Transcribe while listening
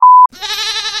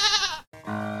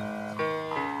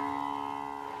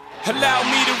Allow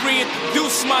me to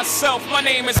reintroduce myself. My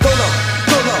name is Golo. I'm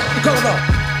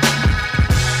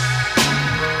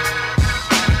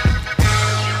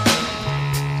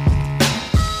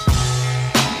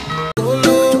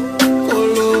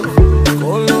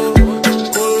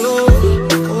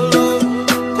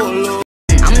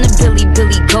the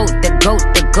Billy goat,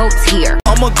 the goat's here.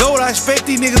 I'm a goat, I expect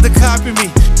these niggas to copy me.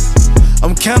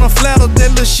 I'm kinda flattered,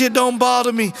 that little shit don't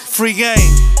bother me. Free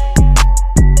game.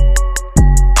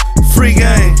 Free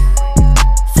game.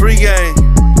 Free game.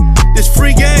 It's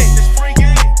free game.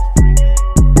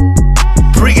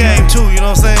 Free game too, you know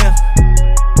what I'm saying?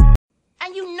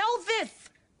 And you know this,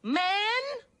 man?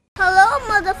 Hello,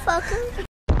 motherfucker.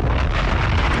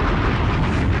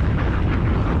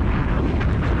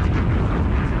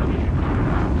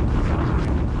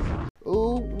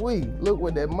 Ooh wee, look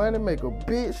what that money make a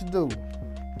bitch do.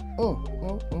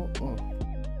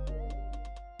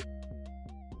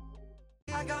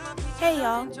 Hey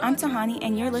y'all, I'm Tahani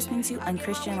and you're listening to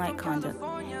Unchristian-like Conduct.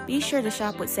 Be sure to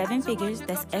shop with 7 Figures,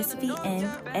 that's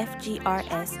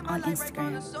SVNFGRS on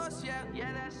Instagram.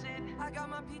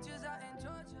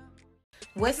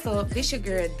 What's up? This your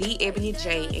girl, The Ebony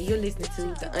J, and you're listening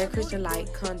to the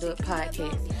Unchristian-like Conduct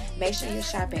podcast. Make sure you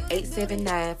shop at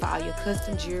 879 for all your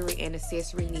custom jewelry and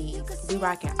accessory needs. We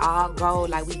rocking all gold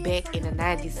like we back in the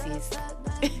 90s, sis.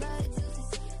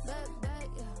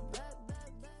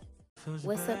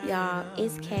 What's up, y'all?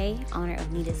 It's Kay, owner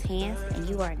of Nita's Hands, and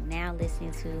you are now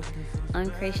listening to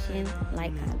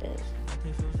Unchristian-like Conduct.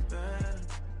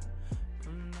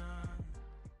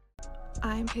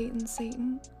 I'm Peyton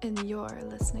Satan, and you're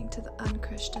listening to the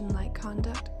Unchristian-like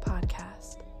Conduct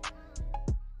podcast.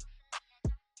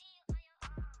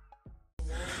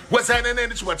 What's happening?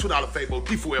 It's your $2 Fabo,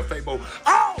 D4L Fabo.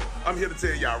 Oh! I'm here to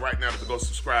tell y'all right now to go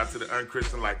subscribe to the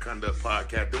Unchristian-like Conduct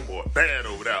podcast. Them boys bad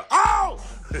over there. Oh!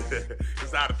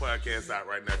 It's out, the podcast out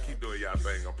right now. Keep doing y'all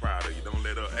thing. I'm proud of you. Don't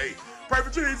let up. Hey, pray for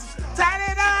Jesus. Tighten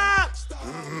it up!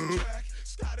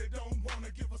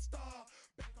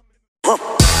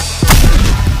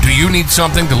 Do you need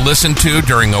something to listen to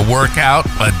during a workout,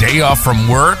 a day off from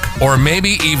work, or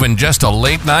maybe even just a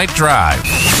late night drive?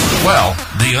 Well,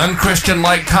 the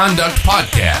Unchristian-like Conduct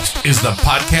podcast is the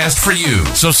podcast for you.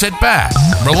 So sit back,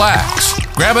 relax,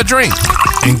 grab a drink,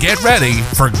 and get ready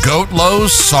for Goat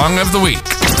Low's Song of the Week.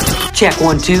 Check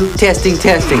 1, 2, testing.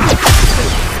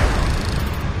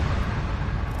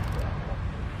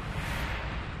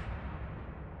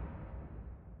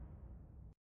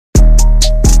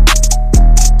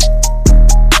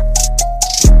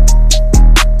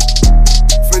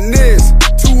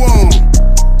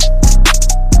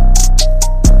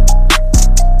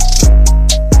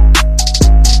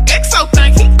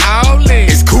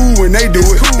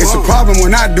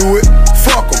 When I do it,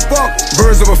 fuck 'em.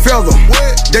 Birds of a feather,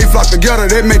 they flock together,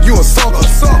 they make you a sucker. I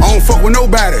don't fuck with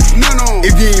nobody.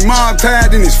 If you ain't mob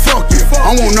tied, then it's fuck you.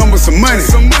 I want numbers, some money.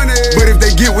 But if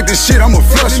they get with this shit, I'ma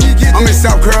flush them. I'm in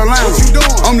South Carolina.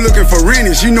 I'm looking for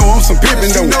Rennie. She know I'm some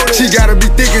pimpin' though. She gotta be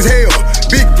thick as hell.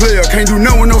 Big player, can't do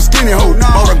nothing with no skinny hoe.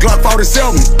 Bought a Glock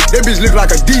 47. That bitch look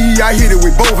like a D. I hit it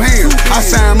with both hands. I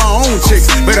sign my own chicks.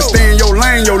 Better stay in your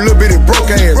lane, your little bitty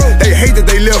broke ass. They hate that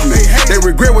they left me. They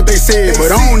regret what they said,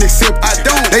 but I don't accept.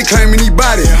 They claiming he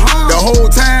body. The whole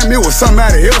time it was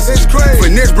somebody else.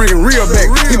 Finesse bringing real back.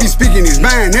 He be speaking his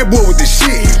mind. That boy with the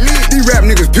shit. These rap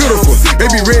niggas beautiful. They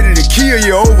be ready to kill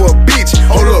you over a bitch.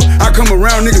 Hold up, I come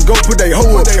around, niggas go put they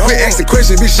hoe up. Quit asking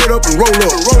questions, bitch, shut up and roll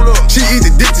up. She eat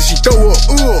the dick till she throw up.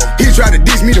 He tried to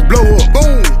diss me to blow up.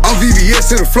 Boom, I'm VVS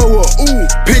to the flow up.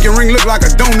 Pink and ring look like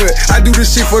a donut. I do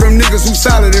this shit for them niggas who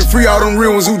solid and free all them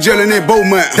real ones who gelling at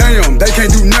Beaumont. Damn, they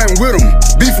can't do nothing with them.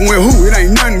 Beefing with who? It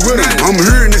ain't nothing with them. I'm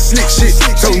hearing the slick shit,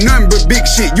 so nothing but big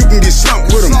shit. You can get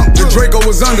slumped with them. The Draco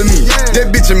was under me.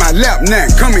 That bitch in my lap now.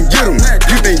 Come and get him.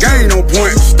 You think I ain't on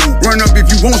point? Run up if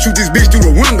you want, shoot this bitch through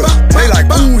the window. They like,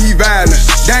 ooh, he violent.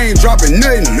 They ain't dropping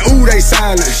nothing. Ooh, they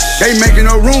silent. They making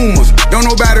up rumors. Don't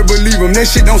nobody believe them. That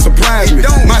shit don't surprise me.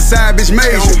 My side bitch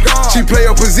major. She play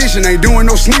her position, ain't doing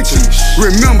no snitching.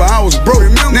 Remember, I was broke.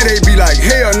 Now they be like,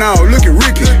 hell no, look at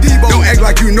Ricky. Don't act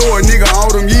like you know a nigga. All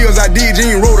them years I did,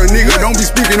 you ain't wrote a nigga. Don't be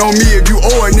speaking on me if you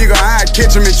owe a nigga. I'd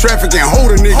catch him in traffic and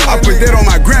hold a nigga. I put that on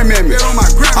my grandmammy.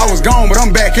 I was gone, but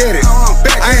I'm back at it.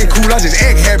 I ain't cool, I just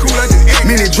act happy.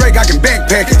 Mini Drake, I can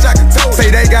backpack it.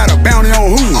 Say they got a bounty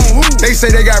on who? They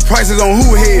say they got prices on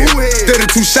who head.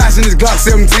 32 shots in this Glock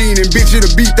 17, and bitch,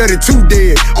 it'll be 32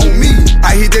 dead. On me,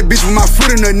 I hit that bitch with my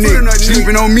foot in her neck.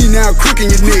 Sleeping on me now, crooking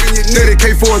your neck.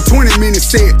 30K for a 20-minute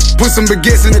set. Put some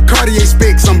baguettes in the Cartier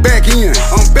specs. I'm back in.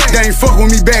 They ain't fuck with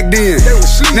me back then.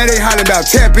 Now they hollering about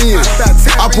tap in.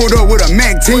 I pulled up with a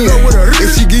Mac 10.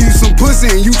 If she give you some pussy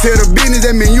and you tell the business,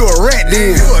 that mean you a rat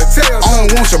then. I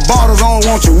don't want your bottles, I don't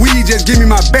want your weed, just give me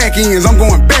my back ends. I'm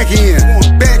going back in.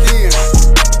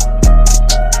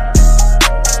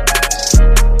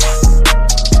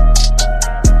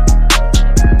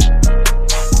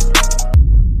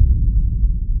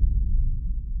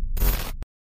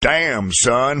 Damn,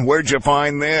 son, where'd you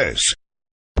find this?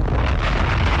 Do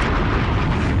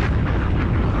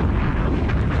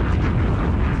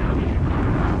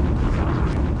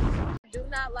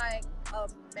not like a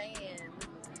man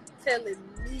telling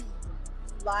me,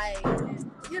 like,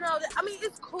 you know, I mean,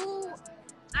 it's cool.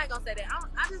 I ain't gonna say that.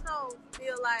 I just don't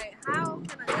feel like, how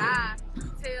can a guy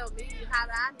tell me how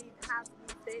to be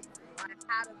sexy, like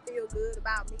how to feel good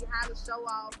about me, how to show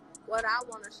off what I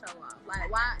want to show off? Like,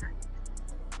 why?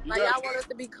 Like, y'all want us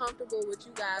to be comfortable with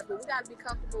you guys, but we got to be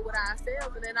comfortable with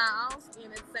ourselves and in our own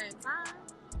skin at the same time.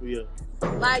 Yeah.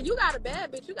 Like, you got a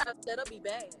bad bitch, you got to let her be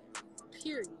bad.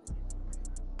 Period.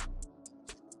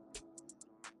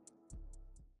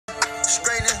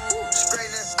 Straightening,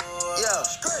 yeah.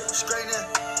 Straightening,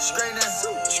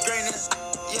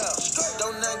 yeah.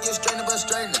 Don't not get strained but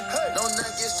straightening. Don't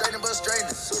not get strained but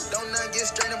straightening. Don't not get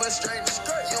strained but straightening.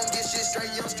 You don't get shit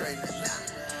straight, you don't straighten it.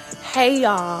 Hey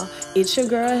y'all, it's your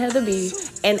girl Heather B,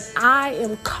 and I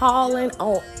am calling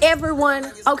on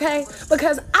everyone, okay?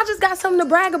 Because I just got something to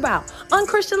brag about.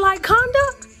 Unchristian-like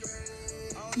conduct?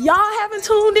 Y'all haven't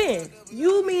tuned in.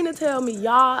 You mean to tell me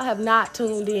y'all have not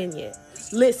tuned in yet?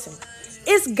 Listen,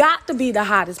 it's got to be the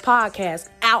hottest podcast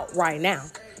out right now.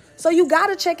 So you got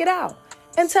to check it out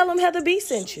and tell them Heather B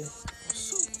sent you.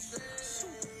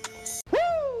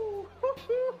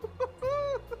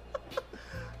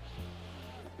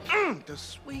 The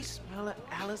sweet smell of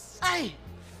Alice. Hey!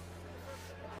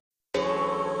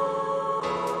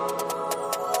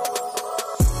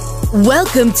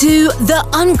 Welcome to the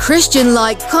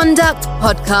Unchristian-like Conduct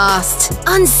podcast.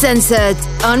 Uncensored,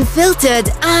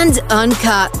 unfiltered, and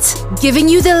uncut. Giving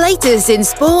you the latest in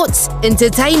sports,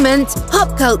 entertainment,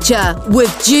 pop culture,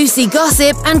 with juicy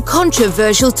gossip and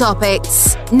controversial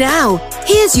topics. Now,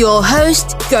 here's your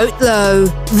host, Goat Low.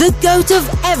 The goat of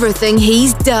everything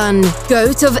he's done.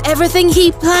 Goat of everything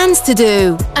he plans to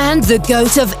do. And the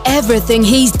goat of everything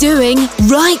he's doing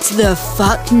right the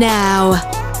fuck now.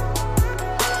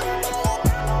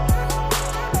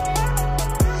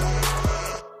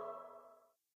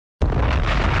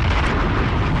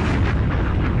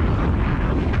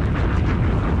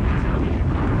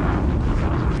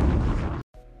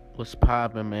 What's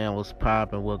poppin', man? What's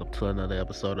poppin'? Welcome to another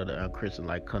episode of the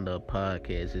Unchristian-like Conduct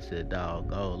podcast. It's a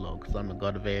dog Golo, because I'm gonna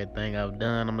go to everything I've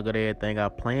done. I'm gonna go to everything I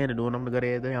plan to do, and I'm gonna go to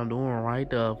everything I'm doing right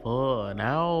the fuck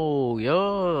now.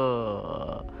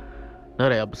 Yo,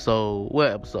 another episode.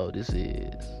 What episode this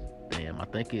is? Damn, I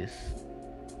think it's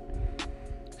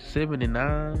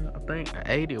 79. I think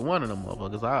 80. One of them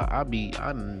motherfuckers.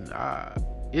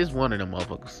 It's one of them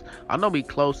motherfuckers. I know be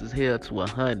close as hell to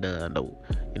 100 though.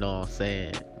 You know what I'm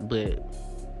saying? But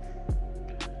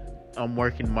I'm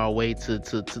working my way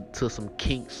to some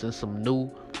kinks and some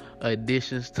new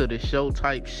additions to the show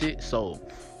type shit. So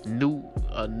a new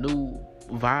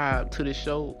vibe to the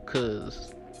show,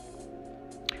 cause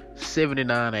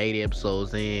 79 or 80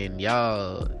 episodes in,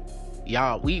 y'all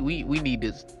we need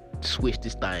to switch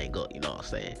this thing up, you know what I'm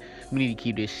saying? We need to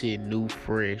keep this shit new,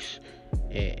 fresh,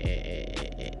 and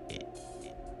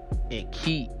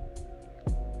keep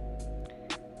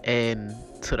adding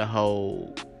to the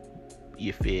whole,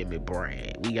 you feel me,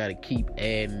 brand. We gotta keep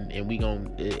adding,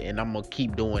 and I'm gonna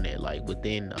keep doing it. Like,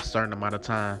 within a certain amount of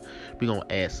time, we gonna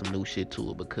add some new shit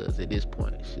to it, because at this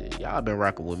point, shit, y'all been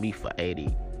rocking with me for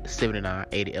 79,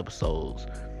 80 episodes.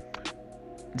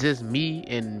 Just me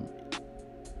and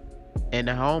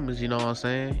the homies, you know what I'm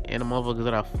saying? And the motherfuckers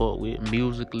that I fuck with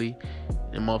musically,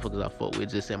 and the motherfuckers I fuck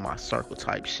with just in my circle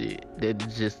type shit, that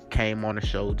just came on the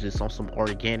show just on some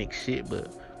organic shit.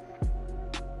 But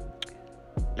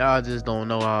y'all just don't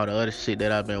know all the other shit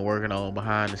that I've been working on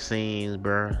behind the scenes,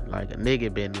 bruh. Like, a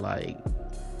nigga been like,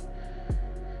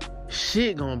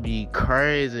 shit gonna be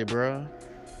crazy, bruh.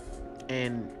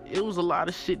 And it was a lot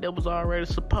of shit that was already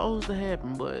supposed to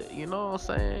happen, but you know what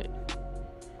I'm saying?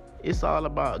 It's all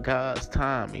about God's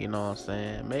time, you know what I'm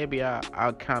saying? Maybe I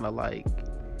kind of like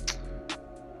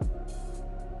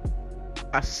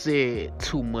I said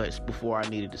too much before I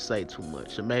needed to say too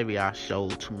much. So maybe I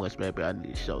showed too much. Maybe I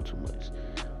need to show too much.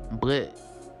 But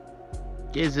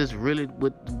it's just really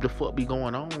what the fuck be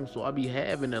going on. So I be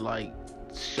having to like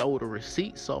show the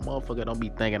receipts so motherfucker don't be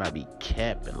thinking I be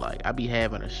capping. Like I be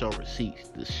having to show receipts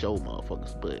to show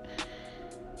motherfuckers. But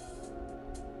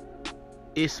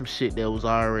it's some shit that was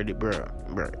already, bro.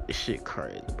 This shit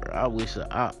crazy, bro. I wish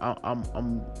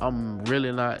I'm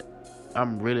really not.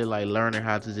 I'm really like learning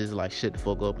how to just like shut the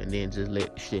fuck up and then just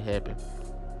let shit happen.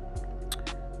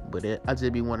 But I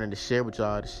just be wanting to share with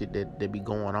y'all the shit that be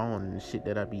going on and the shit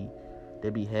that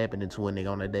be happening to a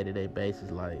nigga on a day-to-day basis.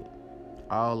 Like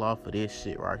all off of this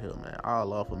shit right here, man.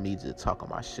 All off of me just talking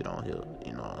my shit on here.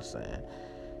 You know what I'm saying?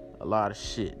 A lot of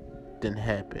shit didn't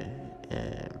happen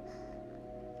and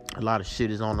a lot of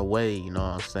shit is on the way. You know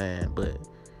what I'm saying? But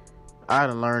I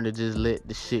done learned to just let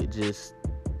the shit just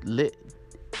let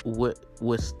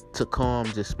what's to come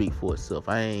just speak for itself.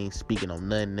 I ain't speaking on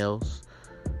nothing else.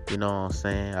 You know what I'm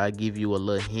saying? I give you a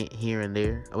little hint here and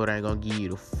there, but I ain't gonna give you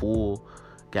the full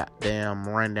goddamn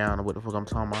rundown of what the fuck I'm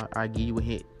talking about. I give you a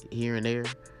hint here and there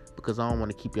because I don't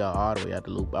want to keep y'all all the way out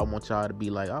the loop. I want y'all to be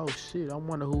like, oh shit, I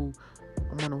wonder who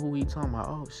he talking about.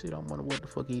 Oh shit, I wonder what the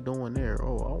fuck he doing there.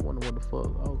 Oh, I wonder what the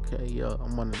fuck. Okay, yeah,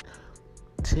 I'm gonna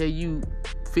tell you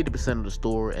 50% of the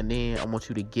story, and then I want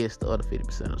you to guess the other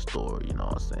 50% of the story, you know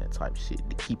what I'm saying, type shit,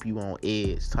 to keep you on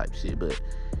edge type shit. But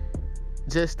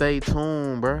just stay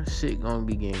tuned, bro. Shit gonna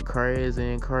be getting crazy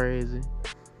and crazy.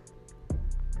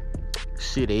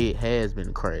 Shit, it has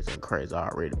been crazy and crazy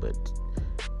already, but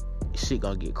shit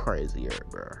gonna get crazier,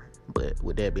 bro. But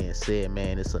with that being said,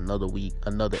 man, it's another week,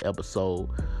 another episode,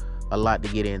 a lot to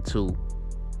get into.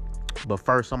 But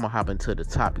first, I'm gonna hop into the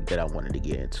topic that I wanted to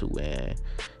get into, and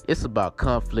it's about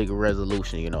conflict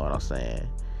resolution. You know what I'm saying?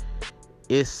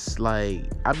 It's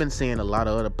like I've been seeing a lot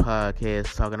of other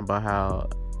podcasts talking about how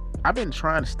I've been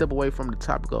trying to step away from the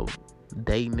topic of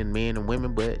dating and men and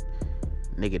women, but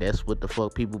nigga, that's what the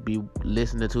fuck people be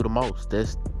listening to the most.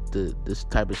 That's this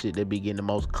type of shit that be getting the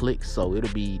most clicks. So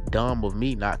it'll be dumb of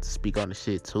me not to speak on the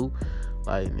shit too.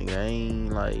 Like nigga, I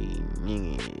ain't like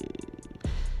nigga,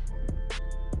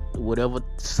 whatever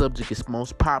subject is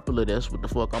most popular, that's what the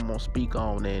fuck I'm gonna speak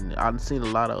on. And I've seen a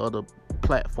lot of other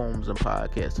platforms and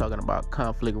podcasts talking about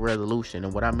conflict resolution,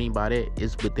 and what I mean by that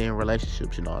is within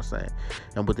relationships, you know what I'm saying,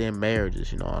 and within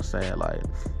marriages, you know what I'm saying. Like,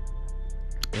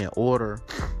 in order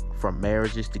for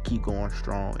marriages to keep going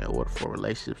strong, in order for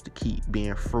relationships to keep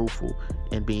being fruitful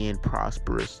and being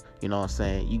prosperous, you know what I'm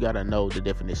saying, you gotta know the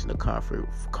definition of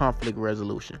conflict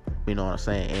resolution, you know what I'm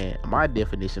saying. And my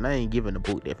definition, I ain't giving a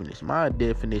book definition, my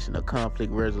definition of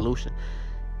conflict resolution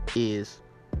is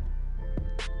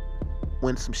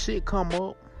when some shit come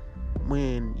up,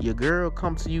 when your girl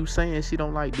comes to you saying she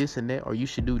don't like this and that, or you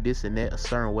should do this and that a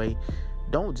certain way,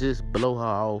 don't just blow her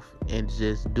off and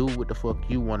just do what the fuck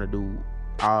you want to do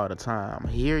all the time.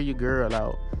 Hear your girl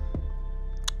out.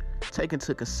 Take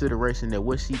into consideration that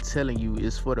what she telling you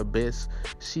is for the best.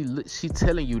 She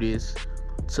telling you this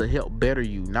to help better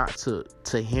you, not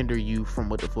to hinder you from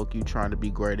what the fuck you trying to be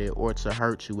great at or to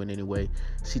hurt you in any way.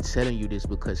 She telling you this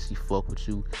because she fuck with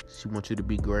you. She wants you to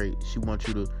be great. She wants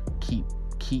you to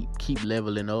keep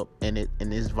leveling up, and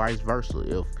it's vice versa.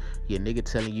 If your nigga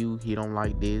telling you he don't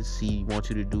like this, he wants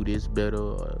you to do this better,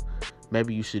 or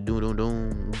maybe you should do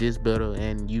this better,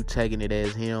 and you taking it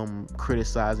as him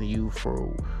criticizing you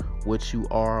for what you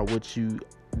are, what you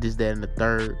this, that, and the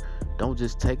third. Don't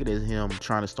just take it as him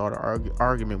trying to start an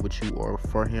argument with you, or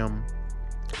for him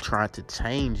trying to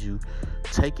change you.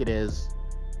 Take it as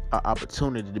an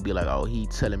opportunity to be like, oh, he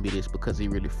telling me this because he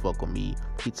really fuck with me.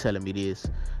 He telling me this.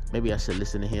 Maybe I should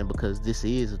listen to him because this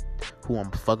is who I'm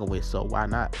fucking with. So why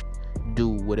not do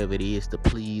whatever it is to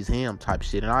please him type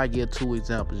shit. And I give 2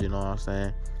 examples, you know what I'm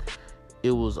saying.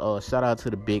 It was shout out to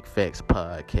the Big Facts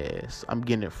podcast. I'm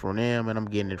getting it from them, and I'm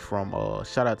getting it from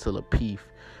shout out to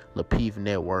Lapeef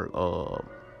Network.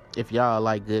 If y'all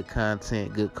like good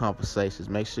content, good conversations,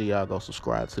 make sure y'all go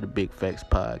subscribe to the Big Facts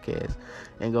podcast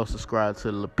and go subscribe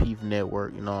to the Lapeef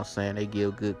Network. You know what I'm saying? They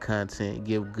give good content,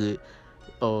 give good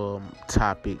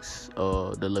topics.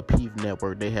 The Lapeef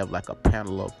Network, they have like a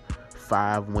panel of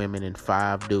 5 women and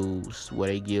 5 dudes where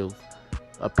they give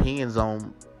opinions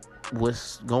on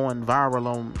what's going viral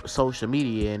on social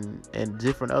media and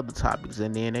different other topics,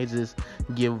 and then they just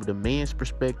give the men's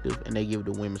perspective and they give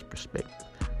the women's perspective.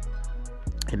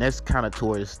 And that's kind of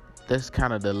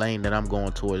the lane that I'm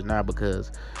going towards now,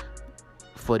 because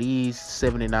for these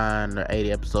 79 or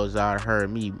 80 episodes y'all heard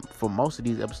me, for most of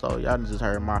these episodes y'all just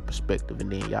heard my perspective,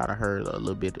 and then y'all heard a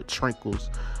little bit of trinkles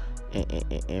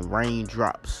and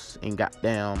raindrops and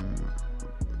goddamn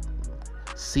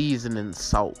seasoning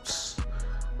salts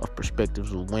of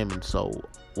perspectives of women. So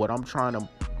what I'm trying to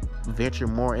venture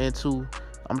more into,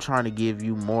 I'm trying to give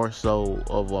you more so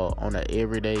of on an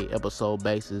everyday episode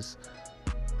basis,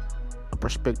 a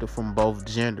perspective from both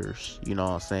genders, you know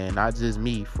what I'm saying? Not just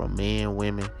me, from men,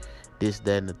 women, this,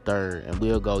 that, and the third. And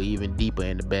we'll go even deeper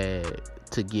in the bag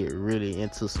to get really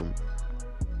into some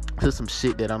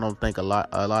shit that I don't think a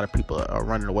lot of people are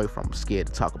running away from, scared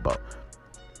to talk about.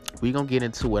 We gonna get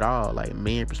into it all, like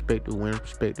men perspective, women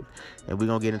perspective, and we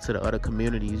gonna get into the other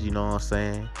communities, you know what I'm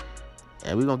saying?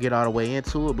 And we gonna get all the way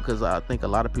into it, because I think a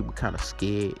lot of people kind of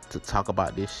scared to talk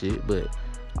about this shit. But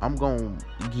I'm gonna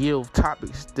give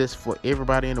topics that's for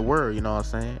everybody in the world, you know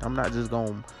what I'm saying? I'm not just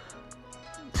gonna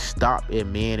stop at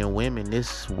men and women.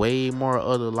 There's way more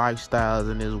other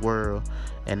lifestyles in this world,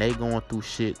 and they going through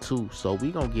shit too. So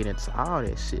we gonna get into all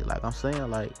that shit. Like I'm saying,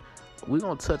 like, we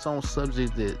gonna touch on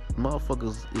subjects that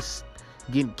motherfuckers is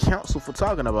getting canceled for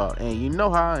talking about. And you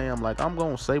know how I am. Like, I'm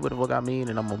gonna say what the fuck I mean,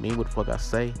 and I'm gonna mean what the fuck I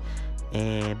say.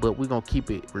 But we gonna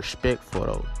keep it respectful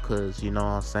though, cause you know what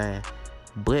I'm saying.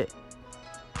 But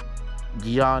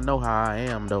y'all know how I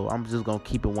am though. I'm just gonna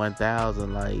keep it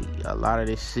 1000. Like, a lot of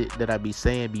this shit that I be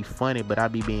saying be funny, but I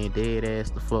be being dead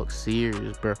ass the fuck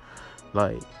serious, bro.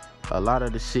 Like, a lot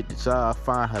of the shit that y'all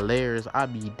find hilarious, I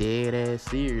be dead ass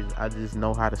serious. I just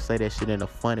know how to say that shit in a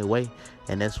funny way,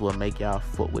 and that's what make y'all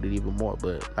fuck with it even more.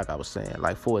 But like I was saying,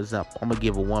 like, for example, I'm gonna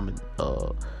give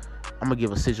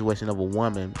a situation of a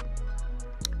woman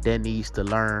that needs to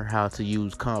learn how to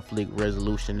use conflict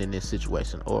resolution in this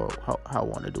situation, or how I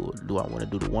want to do it. Do I want to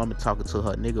do the woman talking to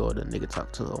her nigga, or the nigga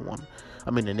talking to her woman?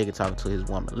 I mean, the nigga talking to his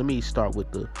woman. Let me start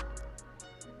with the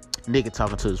nigga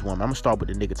talking to his woman. I'm gonna start with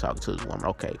the nigga talking to his woman.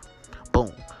 Okay,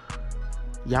 boom.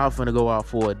 Y'all finna go out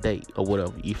for a date or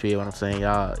whatever. You feel what I'm saying?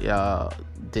 Y'all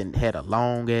didn't had a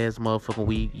long ass motherfucking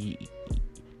week.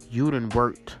 You done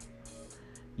worked.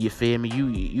 You feel me?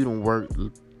 You done worked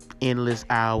endless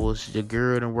hours. Your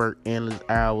girl done worked endless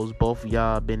hours. Both of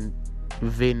y'all been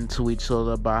venting to each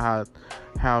other about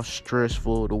how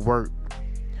stressful the work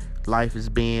life has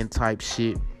been, type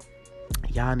shit.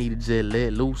 Y'all need to just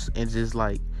let loose and just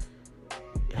like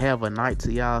have a night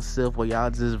to y'allself where y'all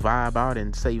just vibe out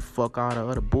and say fuck all the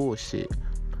other bullshit.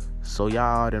 So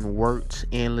y'all done worked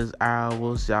endless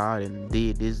hours. Y'all done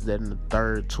did this, that, and the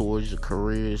third towards your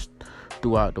careers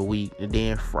throughout the week. And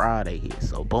then Friday hit.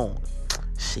 So boom.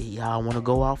 Shit, y'all want to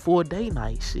go out for a date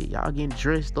night. Shit, y'all getting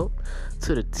dressed up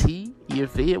to the T. You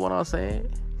feel what I'm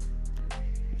saying?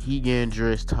 He getting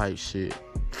dressed type shit.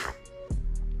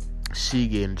 She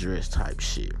getting dressed type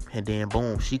shit. And then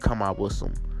boom, she come out with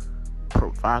some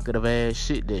provocative ass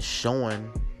shit that's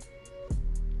showing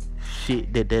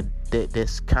shit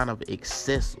that's kind of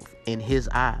excessive in his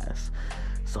eyes.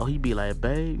 So he be like,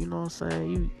 babe, you know what I'm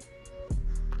saying?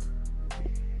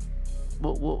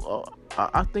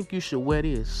 I think you should wear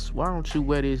this. Why don't you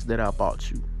wear this that I bought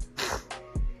you?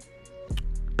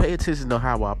 Pay attention to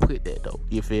how I put that though.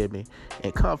 You feel me?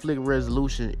 And conflict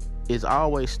resolution is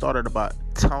always started about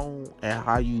tone and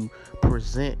how you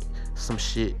present some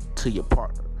shit to your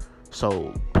partner.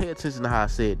 So pay attention to how I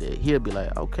said that. He'll be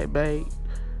like, okay, babe,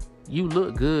 you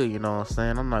look good, you know what I'm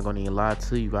saying? I'm not gonna even lie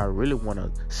to you. I really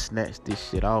wanna snatch this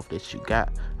shit off that you got.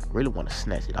 I really wanna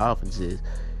snatch it off and just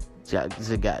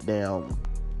goddamn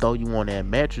throw you on that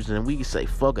mattress, and we can say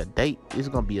fuck a date. It's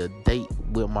gonna be a date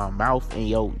with my mouth and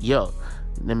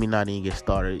let me not even get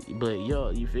started. But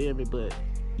you feel me? But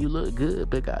you look good,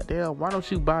 but goddamn, why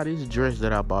don't you buy this dress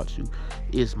that I bought you?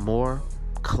 It's more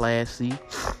classy.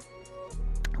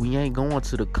 We ain't going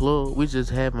to the club. We just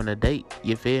having a date.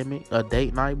 You feel me? A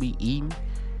date night. We eating.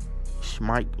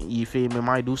 You feel me?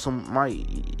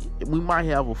 We might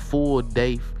have a full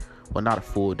day. Well, not a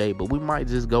full day, but we might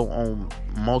just go on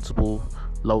multiple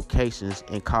locations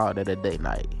and call that a date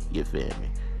night. You feel me?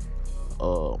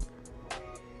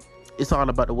 It's all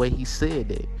about the way he said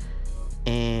that.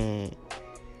 And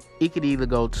it could either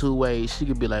go two ways. She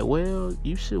could be like, well,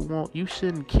 you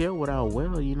shouldn't care what I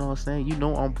wear, you know what I'm saying? You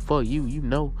know I'm for you. You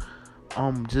know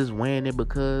I'm just wearing it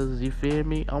because, you feel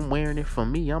me? I'm wearing it for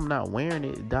me. I'm not wearing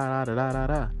it da da da da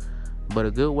da. But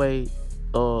a good way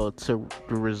to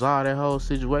resolve that whole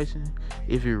situation,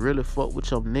 if you really fuck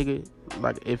with your nigga,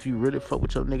 like if you really fuck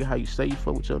with your nigga how you say you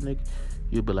fuck with your nigga,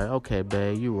 you'll be like, okay,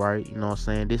 babe, you right, you know what I'm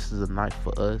saying? This is a night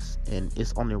for us, and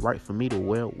it's only right for me to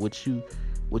wear what you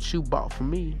bought for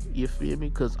me, you feel me?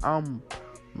 Because I'm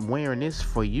wearing this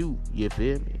for you, you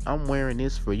feel me? I'm wearing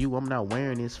this for you. I'm not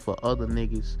wearing this for other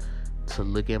niggas to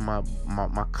look at my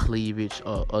cleavage,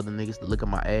 or other niggas to look at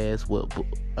my ass.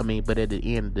 But at the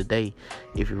end of the day,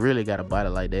 if you really got a body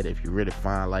like that, if you really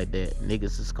fine like that,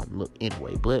 niggas is gonna look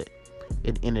anyway. But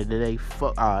at the end of the day,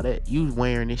 fuck all that. You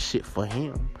wearing this shit for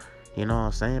him. You know what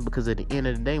I'm saying? Because at the end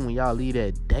of the day, when y'all leave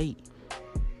that date,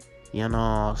 you know what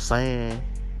I'm saying,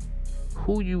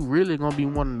 who you really gonna be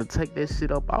wanting to take that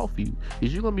shit up off you?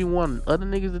 Is you gonna be wanting other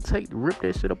niggas to rip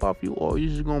that shit up off you, or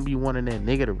is you gonna be wanting that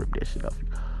nigga to rip that shit off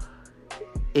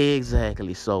you?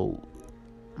 Exactly. So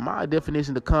my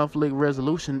definition of conflict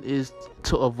resolution is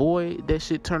to avoid that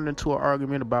shit turning into an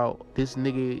argument about this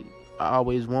nigga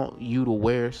always want you to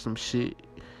wear some shit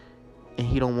and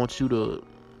he don't want you to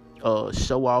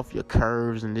show off your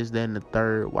curves and this, that, and the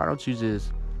third. Why don't you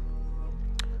just,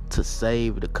 to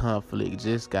save the conflict,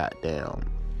 just goddamn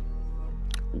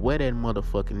wear that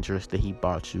motherfucking dress that he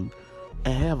bought you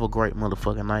and have a great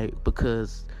motherfucking night?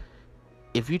 Because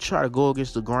if you try to go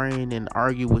against the grain and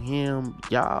argue with him,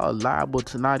 y'all liable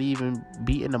to not even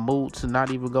be in the mood to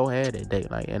not even go have that date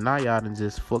night. And now y'all done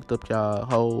just fucked up y'all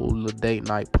whole little date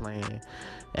night plan.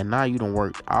 And now you done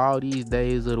worked all these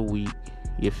days of the week,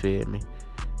 you feel me,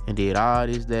 and did all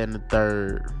this, that, and the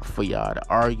third for y'all to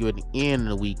argue at the end of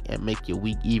the week and make your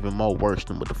week even more worse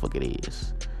than what the fuck it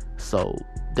is. So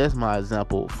that's my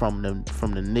example from the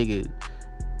nigga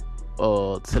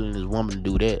telling his woman to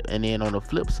do that. And then on the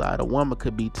flip side, a woman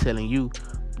could be telling you,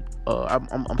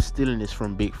 I'm stealing this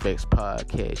from Big Facts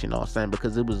Podcast, you know what I'm saying,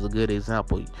 because it was a good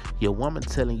example. Your woman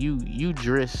telling you, you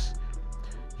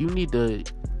need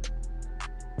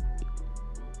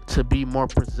to be more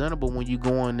presentable when you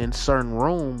go in certain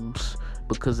rooms,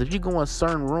 because if you go in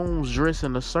certain rooms dressed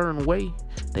in a certain way,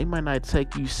 they might not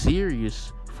take you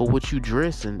serious for what you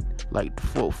dressing, like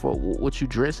for what you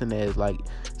dressing as. Like,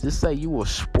 just say you a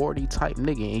sporty type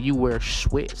nigga and you wear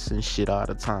sweats and shit all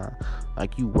the time,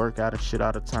 like you work out and shit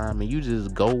all the time, and you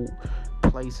just go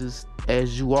places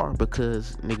as you are,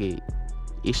 because nigga,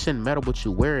 it shouldn't matter what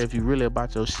you wear if you really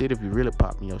about your shit, if you really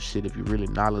popping your shit, if you really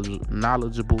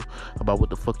knowledgeable about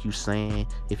what the fuck you saying,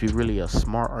 if you really a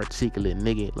smart, articulate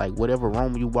nigga. Like, whatever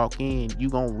room you walk in, you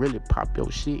gonna really pop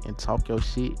your shit and talk your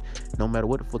shit no matter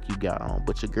what the fuck you got on.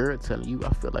 But your girl telling you,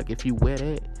 I feel like if you wear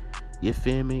that, you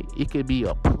feel me, it could be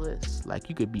a plus. Like,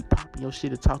 you could be popping your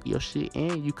shit and talking your shit,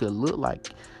 and you could look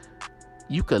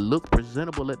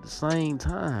presentable at the same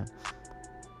time.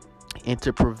 And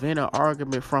to prevent an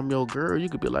argument from your girl, you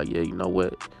could be like, yeah, you know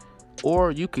what?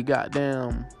 Or you could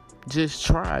goddamn just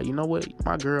try, you know what?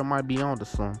 My girl might be on to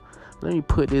something. Let me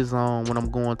put this on when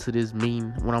I'm going to this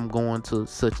meeting, when I'm going to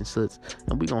such and such,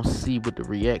 and we gonna see what the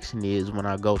reaction is when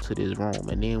I go to this room.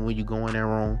 And then when you go in that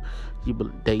room,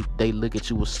 they look at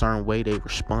you a certain way, they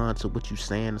respond to what you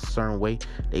saying a certain way.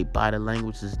 They body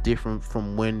language is different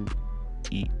from when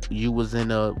you was in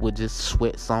with just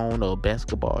sweats on, or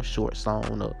basketball shorts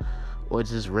on, or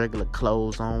just regular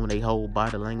clothes on. They whole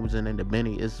body language and in the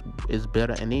minute is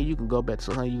better. And then you can go back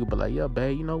to her, you can be like, yeah,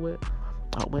 babe, you know what,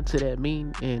 I went to that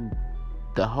meeting and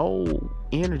the whole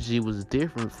energy was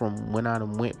different from when I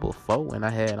done went before, and I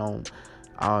had on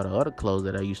all the other clothes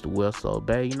that I used to wear. So,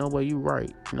 babe, you know what, you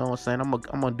right. You know what I'm saying?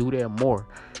 I'm gonna do that more,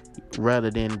 rather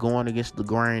than going against the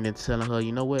grain and telling her,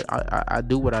 you know what, I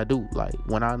do what I do. Like,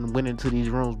 when I went into these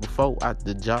rooms before,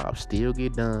 the job still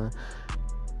get done,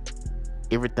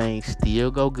 everything still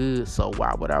go good. So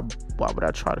why would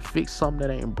I try to fix something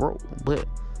that ain't broke? But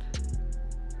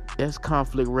that's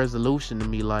conflict resolution to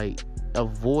me. Like,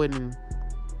 avoiding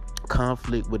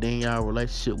conflict within your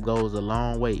relationship goes a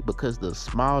long way, because the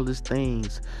smallest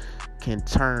things can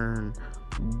turn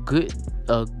good.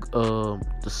 The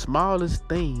smallest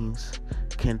things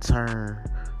can turn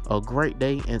a great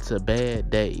day into bad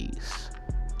days.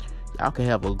 Y'all can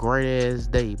have a great ass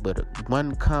day, but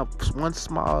one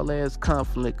small ass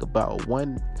conflict about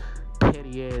one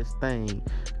petty ass thing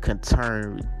can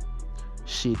turn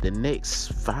shit the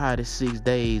next 5 to 6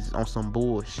 days on some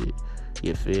bullshit.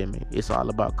 You feel me? It's all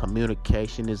about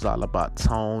communication. It's all about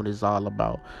tone. It's all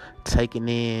about taking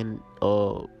in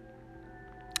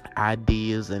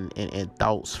ideas and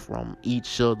thoughts from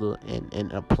each other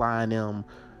and applying them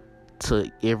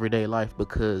to everyday life.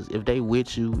 Because if they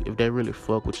with you, if they really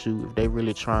fuck with you, if they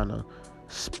really trying to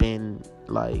spend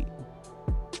like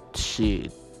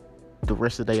shit the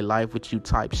rest of their life with you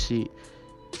type shit,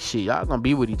 y'all gonna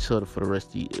be with each other for the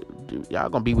rest of y'all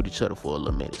gonna be with each other for a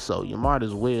little minute. So you might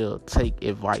as well take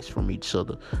advice from each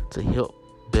other to help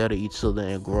better each other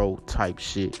and grow type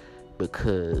shit.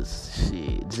 Because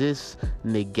shit, just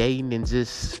negating and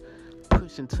just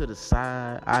pushing to the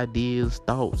side ideas,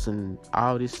 thoughts, and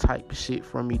all this type of shit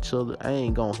from each other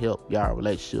ain't gonna help y'all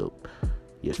relationship.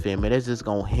 You feel me? That's just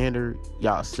gonna hinder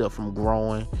y'all self from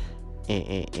growing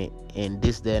and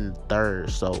this, that, and the third.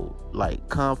 So like,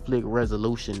 conflict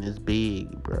resolution is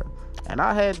big, bro. And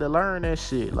I had to learn that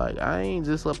shit. Like, I ain't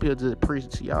just up here just preaching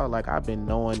to y'all. Like, I've been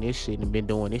knowing this shit and been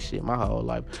doing this shit my whole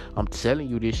life. I'm telling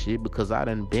you this shit because I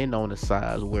done been on the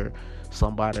sides where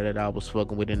somebody that I was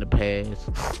fucking with in the past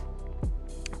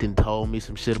then told me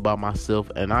some shit about myself,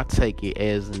 and I take it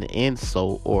as an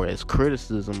insult or as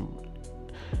criticism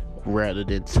rather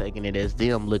than taking it as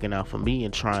them looking out for me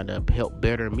and trying to help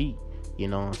better me. You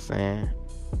know what I'm saying?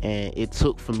 And it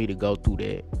took for me to go through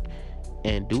that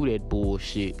and do that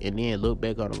bullshit and then look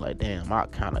back on it like, damn, I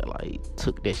kind of like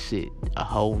took that shit a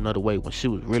whole nother way when she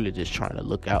was really just trying to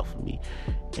look out for me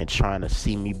and trying to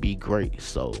see me be great.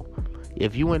 So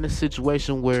if you in a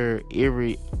situation where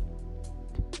every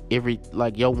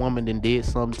like your woman done did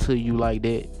something to you like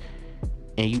that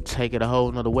and you take it a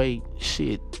whole nother way,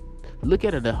 shit, look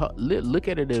at it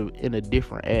in a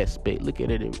different aspect. Look at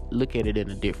it in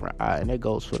a different eye. And that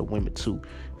goes for the women too.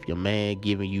 If your man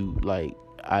giving you like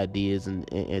ideas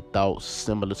and thoughts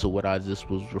similar to what I just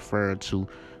was referring to,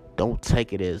 don't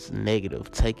take it as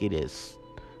negative. Take it as,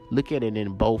 look at it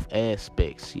in both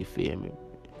aspects. You feel me?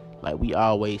 Like, we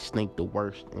always think the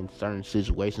worst in certain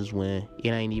situations when it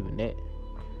ain't even that.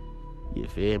 You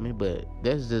feel me? But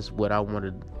that's just what I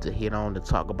wanted to hit on to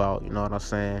talk about. You know what I'm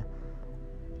saying?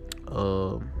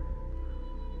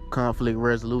 Conflict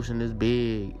resolution is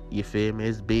big. You feel me?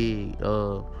 It's big.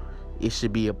 It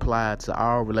should be applied to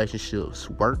all relationships,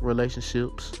 work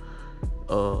relationships,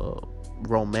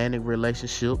 romantic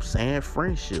relationships, and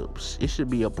friendships. It should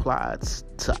be applied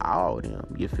to all of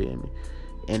them. You feel me?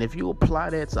 And if you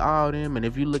apply that to all of them, and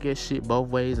if you look at shit both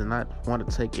ways and not want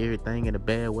to take everything in a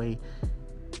bad way,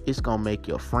 it's gonna make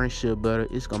your friendship better.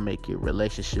 It's gonna make your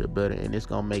relationship better, and it's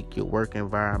gonna make your work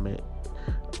environment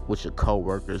with your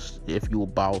co-workers, if you a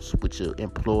boss, with your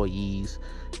employees,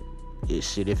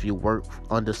 shit, if you work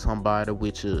under somebody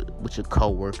with your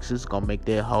co-workers, it's gonna make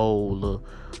that whole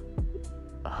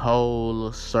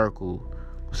circle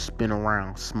spin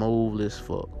around smooth as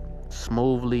fuck.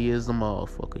 Smoothly as a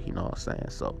motherfucker, you know what I'm saying?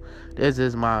 So this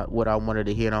is what I wanted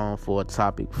to hit on for a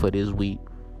topic for this week.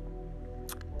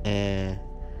 And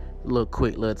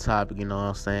quick little topic, you know what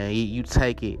I'm saying? You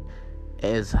take it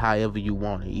as however you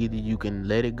want it. Either you can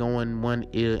let it go in one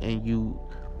ear and you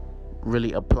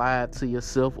really apply it to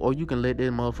yourself, or you can let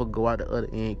that motherfucker go out the other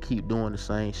end and keep doing the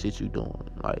same shit you doing.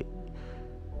 Like,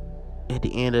 at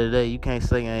the end of the day, you can't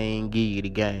say I ain't give you the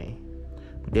game.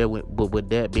 But with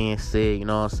that being said, you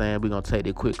know what I'm saying, we're gonna take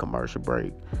a quick commercial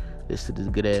break, listen to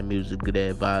this good ass music, good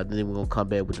ass vibe, and then we're gonna come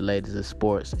back with the latest in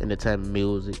sports, entertainment,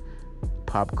 music,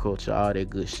 pop culture, all that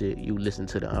good shit. You listen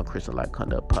to the Unchristian Like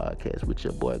Conduct podcast with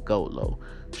your boy Golo,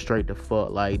 straight the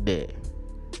fuck like that.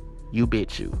 You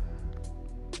bet you.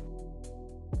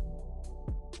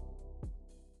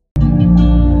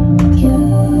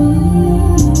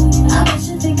 I bet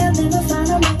you think I'll never find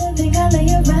a woman, think I lay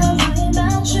around talking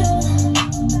about you.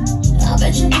 I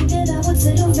bet you think that I would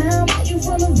sit around while you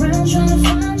run around trying to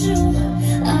find you.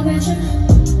 I bet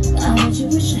you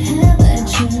wish you had that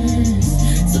chance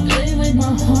to play with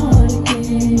my heart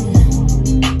again.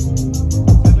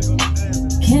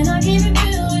 Can I keep it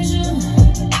real with you?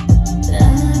 I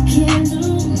can't do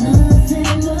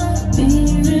nothing but be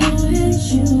real with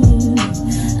you.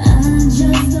 I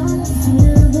just don't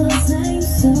feel the same,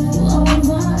 so I'll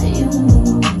buy you.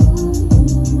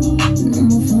 I'm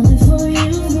falling for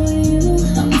you.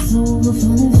 I'm so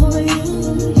falling for you.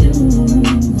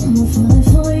 I'm falling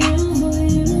for you.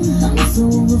 I'm so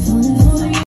falling for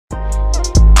you.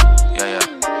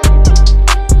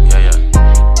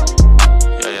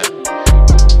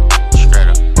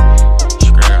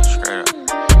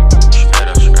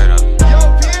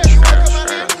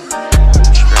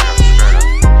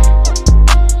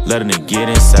 Let a nigga get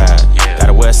inside.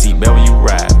 Gotta wear a seatbelt when you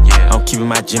ride. I'm keeping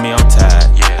my Jimmy on tight.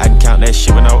 I can count that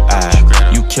shit with no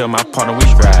eye. You kill my partner, we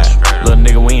ride. Little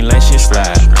nigga, we ain't letting shit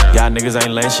slide. Y'all niggas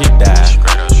ain't letting shit die.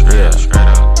 Yeah.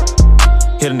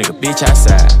 Hit a nigga bitch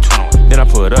outside. Then I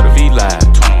put up the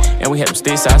V-Live. And we had them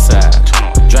sticks outside.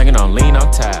 Drinking on lean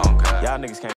on tile. Y'all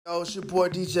niggas can't. Yo, it's your boy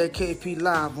DJ KP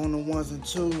live on the ones and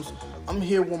twos. I'm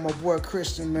here with my boy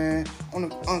Christian, man, on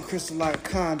the Unchristian Like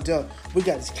Conduct. We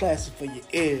got this classic for your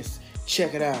ears.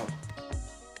 Check it out.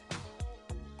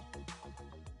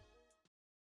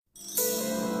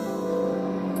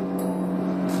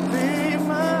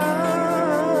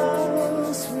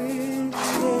 Sweet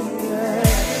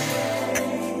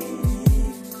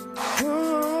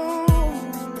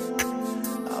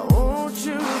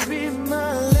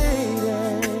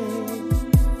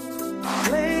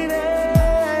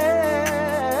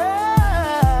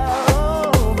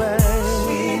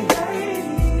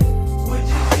lady, would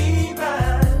you be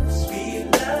mine?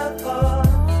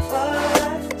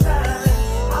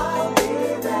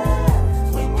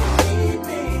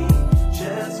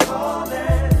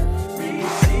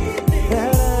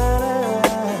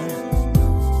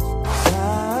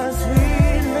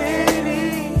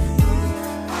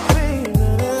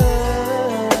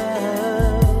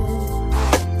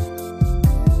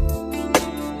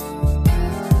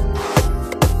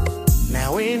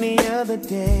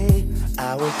 day,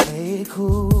 I would play it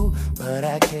cool, but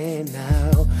I can't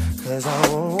now, cause I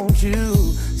want you.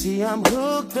 See, I'm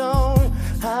hooked on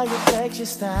how you flex your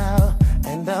style,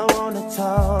 and I wanna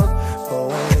talk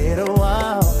for a little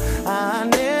while. I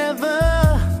never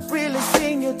really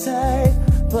seen your type,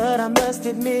 but I must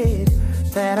admit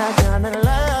that I kinda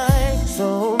like.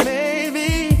 So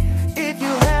maybe if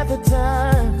you have the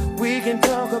time, we can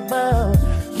talk about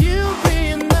you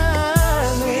being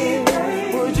mine.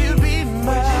 Would you be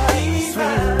my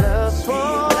sweet love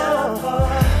for?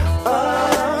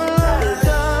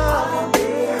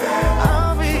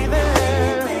 I'll be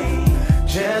there.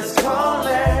 Just call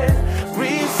and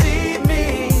receive me.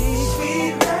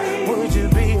 Would you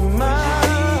be my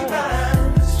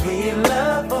sweet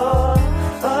love for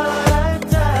a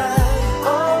lifetime? Oh,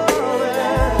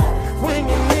 yeah. When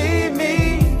you need me,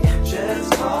 just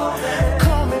call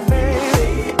me,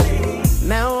 baby.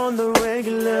 Now on the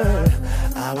regular,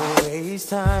 I won't waste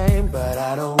time, but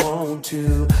I don't want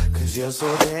to, cause you're so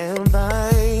damn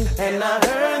fine. And I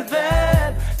heard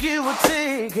that you were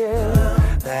taken,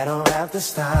 that don't have to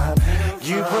stop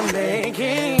you from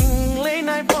making late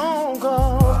night phone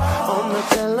calls on the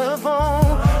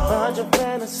telephone about your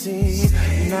fantasy.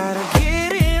 Now to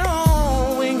get it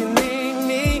on when you need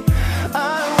me,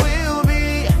 I will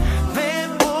be there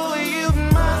for you,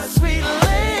 my sweet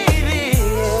lady.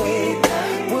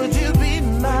 Would you be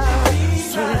my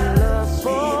sweet love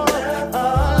for a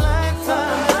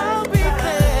lifetime? I'll be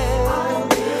there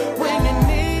when you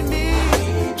need me.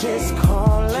 Just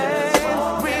call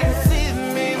and receive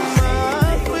me, my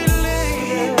sweet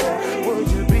lady. Would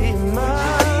you be my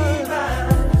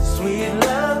sweet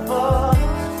love for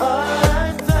a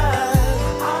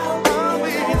lifetime? I'll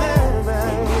be there,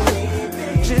 baby.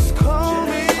 Just call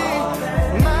me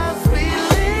my sweet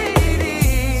lady.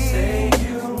 Say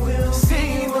you will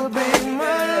be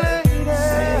my lady.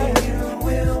 Say you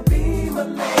will be my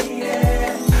lady.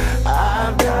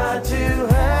 I've got to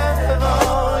have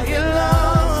all your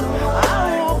love. I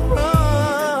won't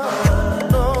run.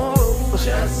 No,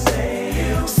 just say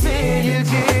you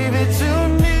give it to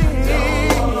me.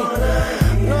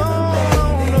 No.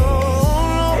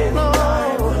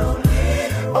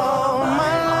 Oh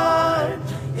my Lord,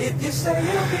 if you say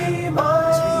you'll be my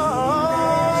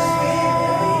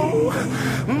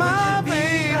my baby.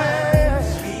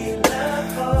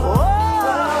 Oh,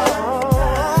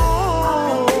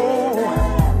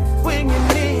 when you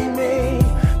need me,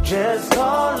 just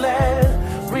call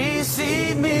and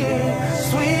receive me,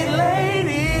 sweet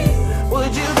lady.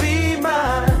 Would you be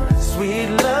my sweet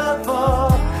love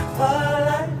for a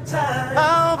lifetime?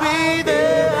 I'll be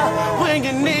there when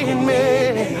you need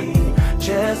me.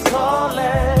 Just call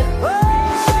and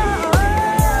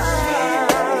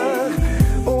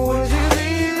would you be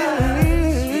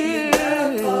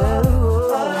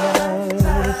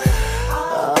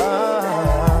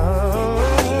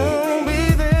I'll be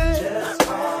there.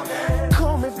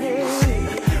 Call me, baby.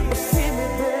 See me,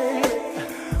 baby.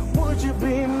 Would you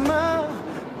be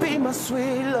my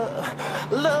sweet love,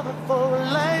 lover for a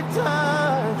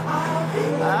lifetime? I'll be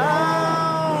there.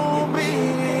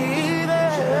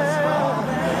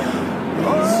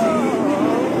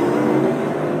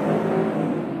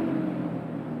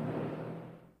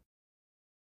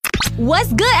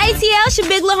 What's good, ATL? It's your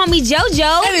big little homie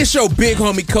JoJo. And it's your big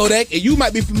homie Kodak, and you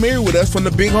might be familiar with us from the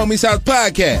Big Homie South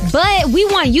podcast. But we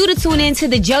want you to tune in to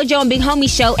the JoJo and Big Homie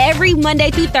show every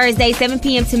Monday through Thursday, 7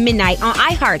 p.m. to midnight on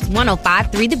iHeart's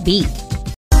 105.3 The Beat.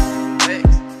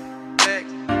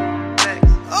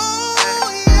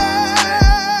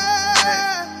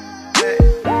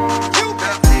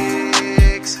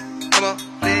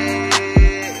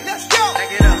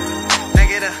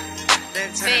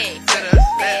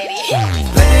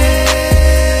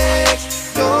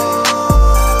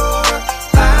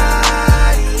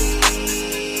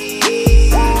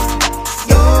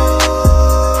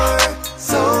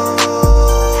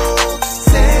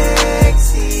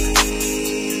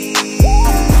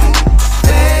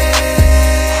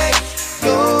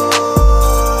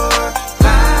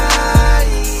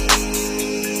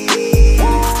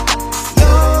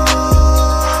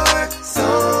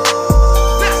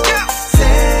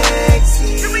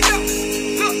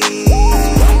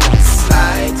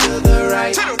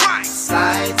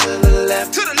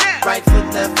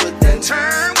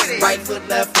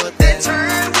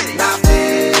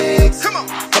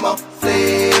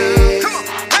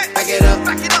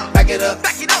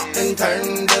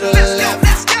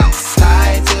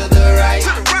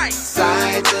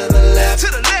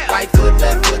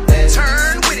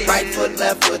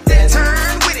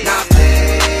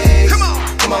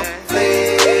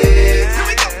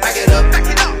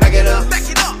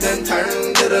 Turn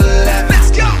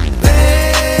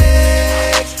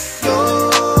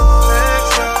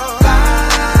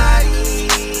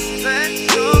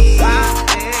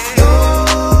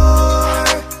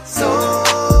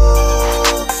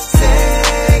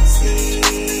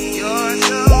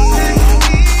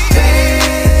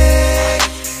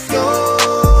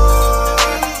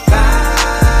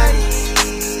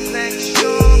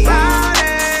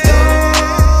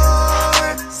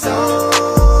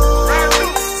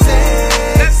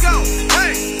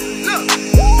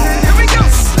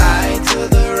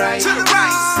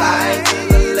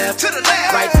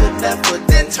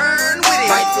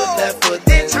left foot,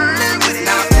 then turn with it.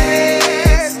 Now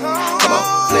flex, come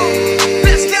on, flex.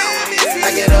 Let's go.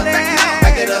 Back it up,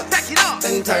 back it up,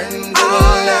 then turn to the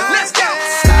left. Let's go.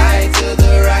 Slide to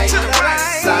the right,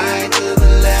 slide to the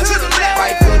left.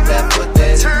 Right foot, left foot,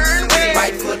 then turn with it.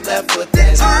 Right foot, left foot,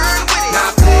 then turn with it.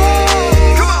 Now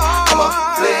flex, come on,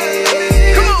 flex.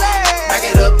 Back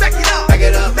it up, back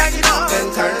it up,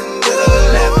 then turn to the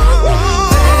left.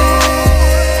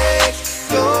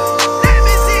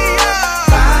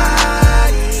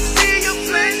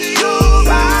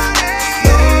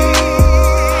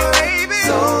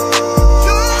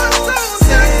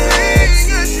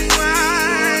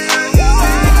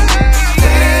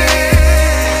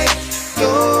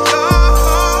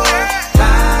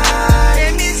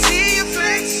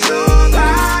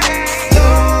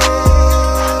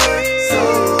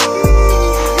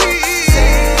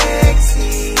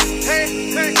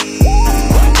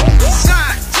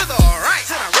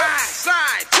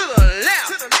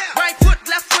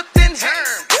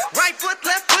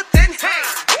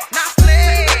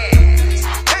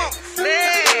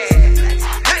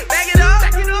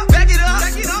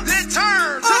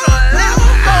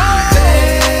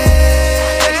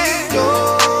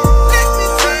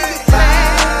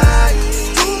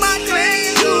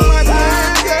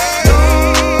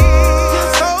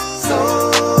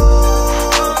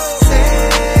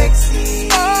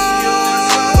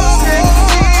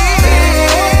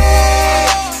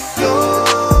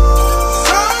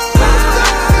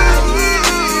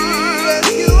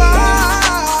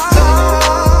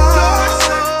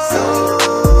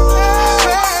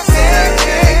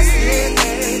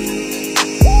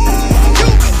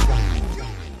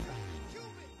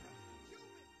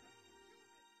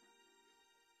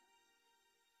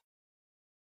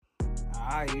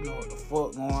 You know what the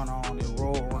fuck going on in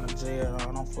Road Runner Jail,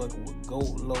 and I'm fucking with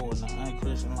Goat Low and the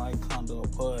Unchristian Like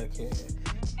Conduct podcast.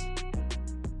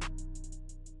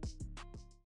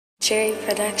 Cherry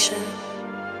Production.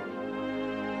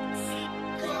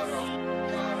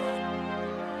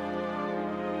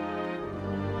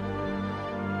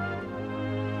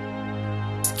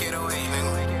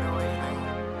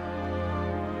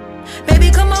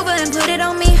 Baby, come over and put it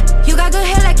on me. You got good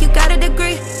hair like you got a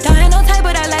degree. Don't have no type,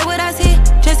 but I like what I see.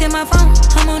 Just in my phone,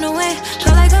 I'm on the way.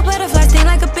 Feel like a butterfly, sting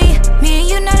like a bee. Me and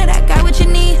you know that I got what you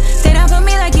need. Stay down for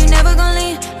me like you never gon'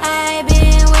 leave. I've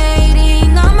been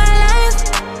waiting all my life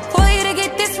for you to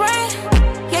get this right.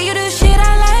 Yeah, you do shit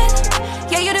I like.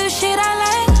 Yeah, you do shit I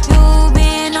like. You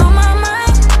been on my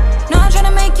mind. No, I'm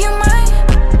tryna make you mine.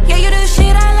 Yeah, you do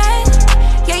shit I like.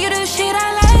 Yeah, you do shit I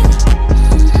like.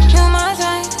 You my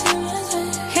type.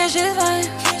 Yeah, she's fine.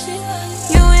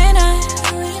 You and I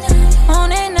on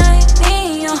that night,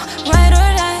 me, ride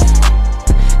or die.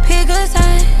 Pick a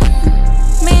side,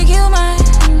 make you mine.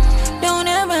 Don't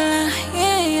ever lie,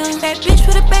 yeah. That bitch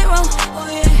with a bankroll.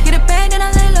 Get a bag, then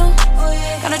I lay low.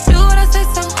 Gotta do what I say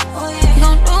so. You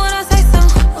gon' do what I say so.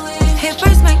 Hit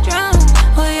first, make drown.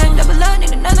 Oh yeah, double up,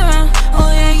 need another round.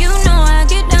 Oh yeah, you know I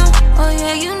get down. Oh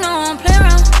yeah, you know I don't play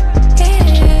around.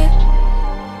 Yeah.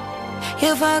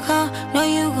 If I call, know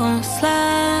you gon'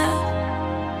 slide.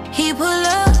 He pull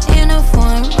up in a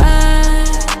foreign ride.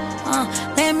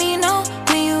 Let me know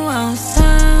when you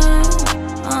outside.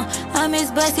 I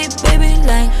miss busted, baby,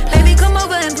 like. Baby, come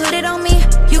over and put it on me.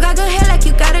 You got good hair like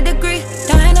you got a degree.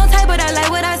 Don't have no type, but I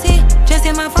like what I see. Just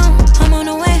in my phone, I'm on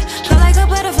the way. Feel like a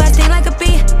butterfly, sting like a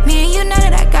bee. Me and you know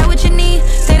that I got what you need.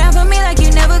 Stay down for me like you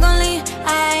never gon' leave.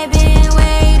 I've been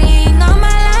waiting all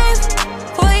my life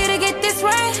for you to get this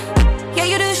right. Yeah,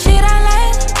 you do shit I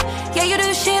like. Yeah, you do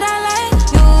shit I like.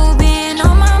 You been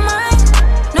on my mind.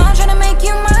 No, I'm tryna make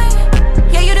you mine.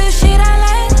 Yeah, you do shit I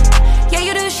like. Yeah,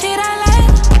 you do shit I like.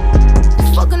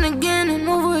 Fucking again and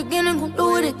over again and gon'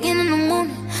 do it again in the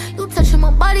morning. You touching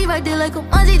my body right there like a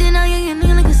Mozzie, then now you're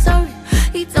in like a sorry.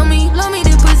 He told me he love me,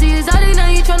 the pussy is out, and now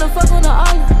he tryna fuck on the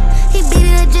olive. He beat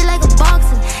it up just like a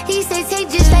boxer. He say take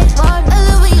just like water. I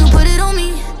love when you put it on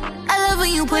me. I love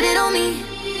when you put it on me.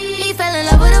 He fell in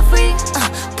love with a freak.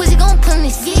 Pussy gon' put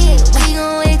me sick. We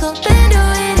gon' wake up and do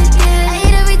it again. I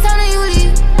hate every time that you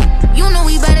leave. You know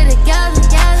we better together.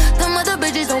 Them other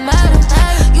bitches don't matter.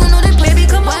 You know they Baby,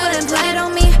 come over and put it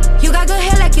on me. You got good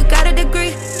hair like you got a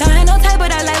degree. Don't have no type,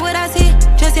 but I like what I see.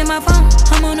 Just in my phone,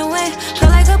 I'm on the way. Feel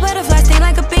like a butterfly, sting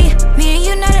like a bee. Me and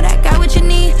you know that I got what you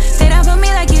need. Stay down for me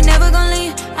like you never gon'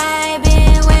 leave. I've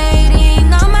been waiting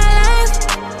all my life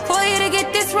for you to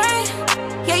get this right.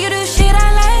 Yeah, you do shit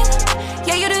I like.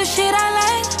 Yeah, you do shit I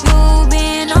like. You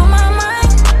been on my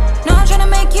mind. No, I'm tryna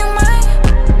make you mine.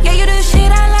 Yeah, you do shit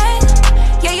I like.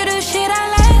 Yeah, you do shit I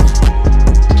like.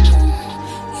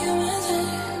 You my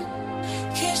type.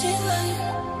 Yeah, she's like.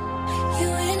 You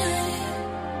and I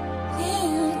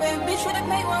to the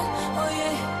main one. Oh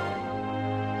yeah.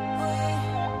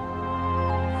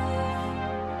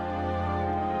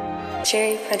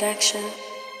 Jerry Production.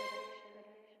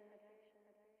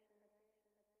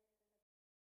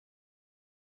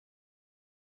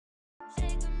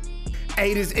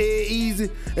 Hey, this Ed Easy,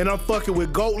 and I'm fucking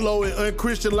with Goat Low and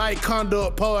Unchristian Like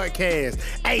Conduct Podcast.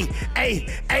 Hey,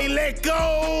 let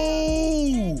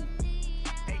go!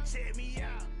 Hey, check me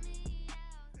out.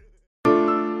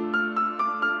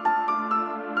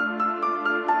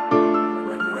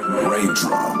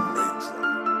 Raindrop.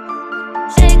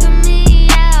 Check me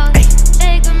out. Hey,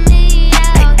 let go. Hey.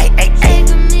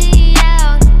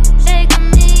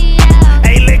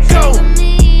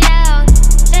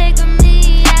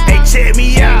 Hey, check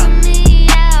me out. Hey.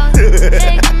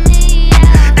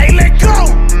 Hey, let go.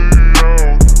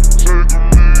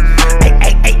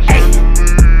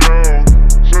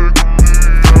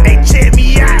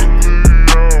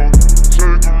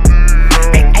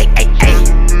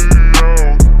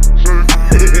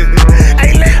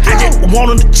 I just want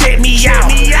them to check me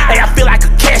out. Hey, I feel like a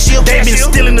cashier. They been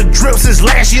stealing the drip since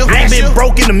last year. I ain't been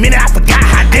broke in a minute. I forgot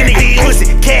how did it is. Pussy,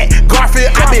 cat,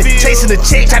 Garfield. I been chasing the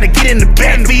check, trying to get in the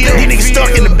backfield. These niggas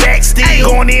stuck in the back still.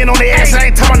 Going in on their ass. I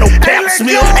ain't talking about no pap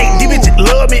smell. Hey, these bitches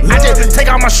love me. I just take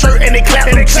off my shirt and they clap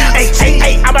them cheeks.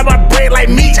 Hey, I'm about my bread like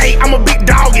meat. Hey, I'm a big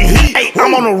dog in heat. Hey,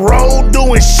 I'm on the road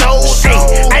doing shows. Hey,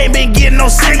 I ain't been getting no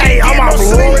sleep. Hey, I'm off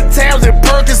Laura Tabs and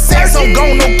Percocets. I'm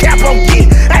gone, no cap on key.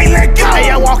 Hey, let go.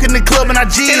 Hey, I walk in the club and I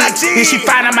G. Then she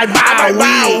find I might buy a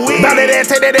weed. Bout that ass,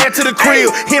 take that ass to the crib.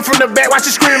 Hit from the back, watch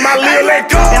she scream my lil'. Let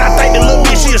go. And I think the little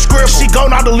bitch she a script. She go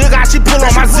all the liquor, she pull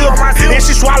on my zip. And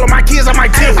she swallow my kids on my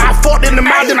tip. I fucked in the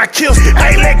mouth, then I kissed it.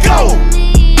 Hey, let go.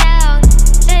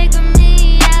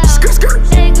 Skirt, skirt.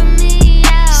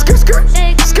 Skirt, skirt.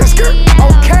 Skirt, skirt.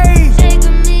 Okay.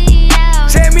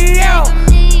 Check me out.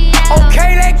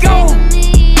 Okay, let go.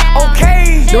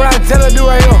 Okay. Do what I tell her to do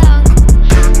right here.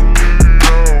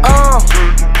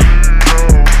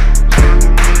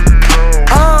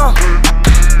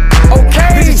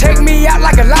 Okay. Bitch, take me out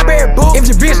like a library book. If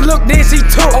your bitch look, then she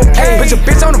took. Okay. Put your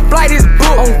bitch on the flight, it's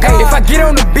book. Okay. If I get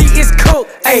on the beat, it's cooked.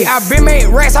 Hey, I been made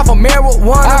racks off of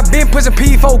marijuana. I been pushing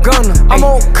P4 gunner. I'm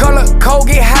on color code,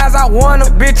 get high as I wanna.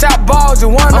 Bitch, I ball, you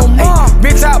wanna.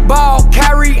 Bitch, I ball,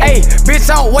 carry. Hey, bitch,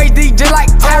 I weight deep just like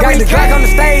Got the Glock on the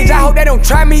stage. I hope they don't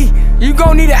try me. You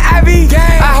gon' need an IV.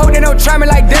 I hope they don't try me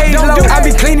like Dave Low. I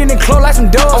be cleaning the clothes like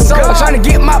some dogs. So I'm trying to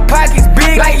get my pockets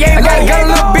big like I got a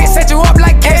little bitch, set you up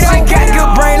like K. She got good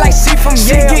brain like she from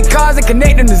Yale. She get cars and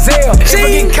connect them to Zelle. If I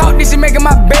get caught, then she making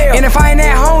my bail. And if I ain't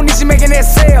at home, then she making that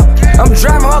sale. I'm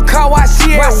driving her car while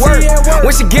she at work.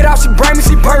 When she get off, she bring me,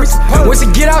 she purse. When she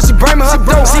get off, she bring me her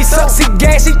dope. She suck, she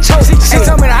gas, she choke. She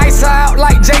told me to ice her out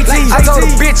like JT. I told her,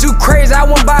 bitch, you crazy, I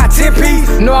won't buy a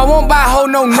 10-piece. No, I won't buy a hoe,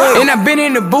 no nut. And I been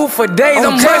in the booth for days,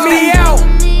 I'm check me out.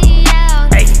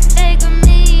 Hey,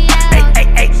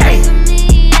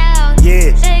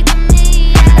 yeah.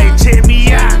 Hey, check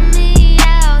me out.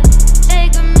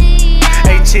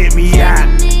 Hey, check me out.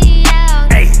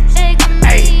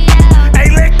 Hey,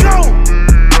 let go.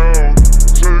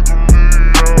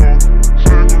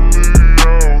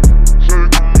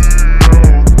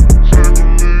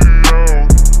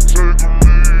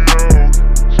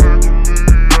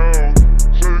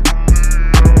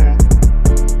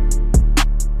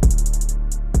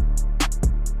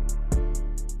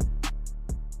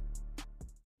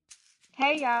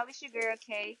 Hey y'all, it's your girl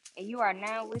Kay, and you are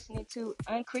now listening to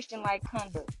Unchristian Like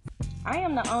Conduct. I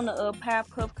am the owner of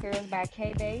Powerpuff Curls by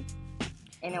K-Bay,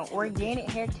 and an organic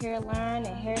hair care line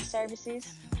and hair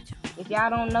services. If y'all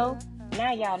don't know,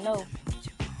 now y'all know.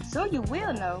 Soon you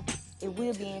will know. It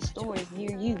will be in stores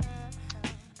near you.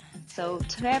 So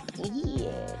tap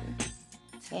in,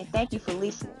 and thank you for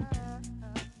listening.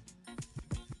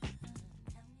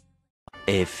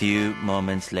 A few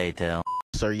moments later.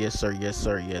 Yes sir,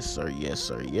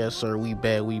 we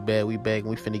back. We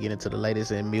finna get into the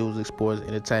latest in music, sports,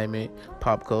 entertainment,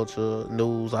 pop culture,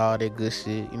 news, all that good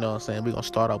shit. You know what I'm saying? We gonna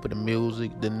start off with the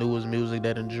music, the newest music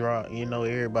that done dropped. You know,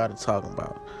 everybody talking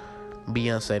about.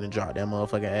 Beyonce done dropped that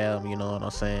motherfucking album, you know what I'm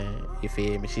saying? You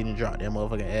feel me? She done dropped that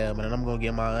motherfucking album, and I'm gonna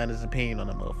get my honest opinion on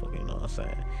that motherfucker, you know what I'm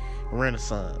saying?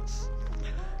 Renaissance.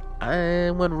 I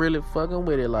wasn't really fucking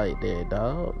with it like that,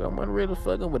 dog. I wasn't really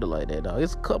fucking with it like that, dog.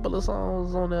 It's a couple of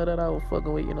songs on there that I was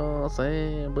fucking with, you know what I'm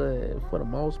saying? But for the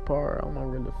most part, I'm not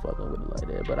really fucking with it like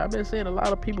that. But I've been seeing a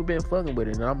lot of people been fucking with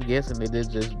it, and I'm guessing that it's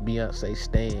just Beyonce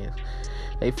stans.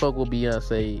 They fuck with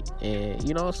Beyonce, and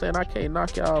you know what I'm saying? I can't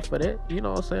knock y'all for that. You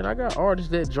know what I'm saying? I got artists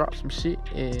that drop some shit,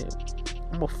 and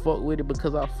I'm gonna fuck with it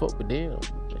because I fuck with them.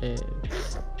 And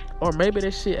Or maybe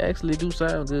that shit actually do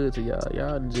sound good to y'all.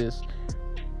 Y'all just,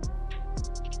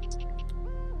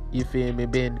 you feel me,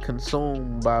 been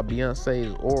consumed by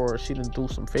Beyonce's aura. She done threw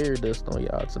some fairy dust on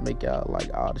y'all to make y'all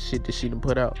like all the shit that she done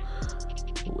put out.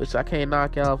 Which I can't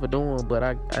knock y'all for doing, but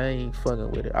I ain't fucking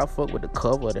with it. I fuck with the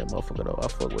cover of that motherfucker though. I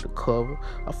fuck with the cover.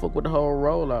 I fuck with the whole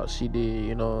rollout she did,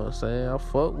 you know what I'm saying? I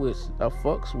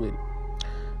fucks with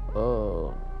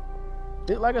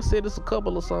it. Like I said, there's a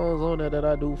couple of songs on there that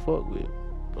I do fuck with.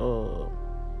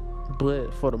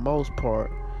 But for the most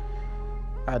part,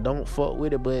 I don't fuck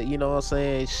with it. But you know what I'm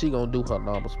saying? She gonna do her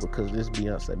numbers because this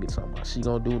Beyonce be talking about. She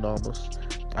gonna do numbers.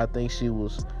 I think she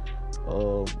was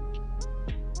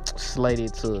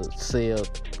slated to sell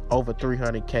over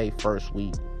 300K first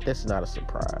week. That's not a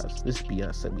surprise. This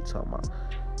Beyonce be talking about.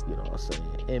 You know what I'm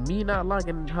saying? And me not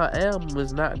liking her album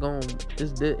is not gonna.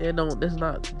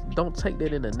 Don't take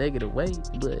that in a negative way.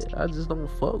 But I just don't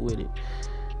fuck with it.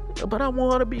 But I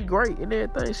want her to be great in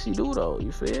everything she do though.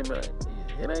 You feel me?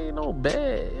 It ain't no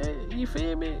bad. You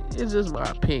feel me? It's just my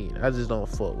opinion. I just don't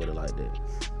fuck with it like that.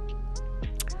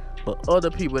 But other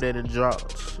people that done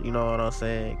dropped, you know what I'm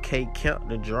saying? K Camp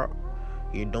done dropped.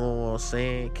 You know what I'm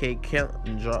saying? K Camp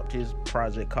done dropped his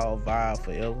project called Vibe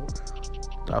Forever.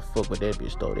 I fuck with that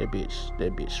bitch though. That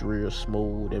bitch real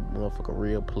smooth. That motherfucker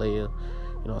real player.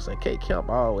 You know what I'm saying? K Camp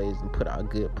always put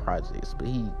out good projects, but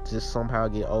he just somehow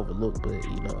get overlooked. But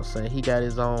you know what I'm saying? He got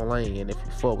his own lane, and if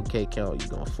you fuck with K Camp, you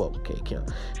gonna fuck with K Camp.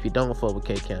 If you don't fuck with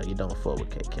K Camp, you don't fuck with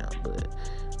K Camp. But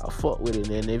I fuck with it,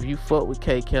 and if you fuck with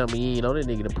K Camp and you ain't know that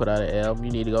nigga to put out an album,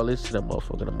 you need to go listen to that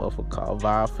motherfucker. The motherfucker called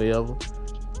Vibe Forever.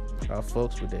 I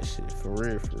fucks with that shit for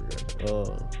real.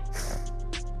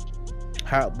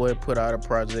 Hot Boy put out a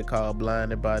project called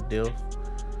Blinded by Death.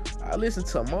 I listen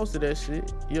to most of that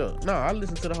shit. I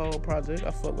listen to the whole project.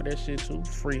 I fuck with that shit too.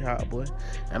 Free Hot Boy.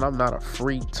 And I'm not a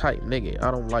free type nigga.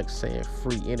 I don't like saying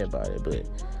free anybody, but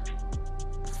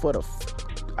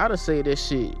I done said that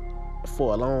shit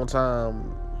for a long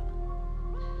time.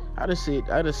 I done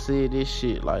said this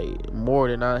shit like more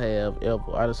than I have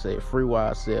ever. I done said free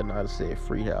YSL and I done said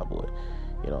free Hot Boy.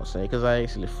 You know what I'm saying? Because I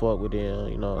actually fuck with them,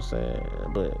 you know what I'm saying?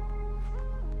 But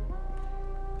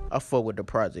I fuck with the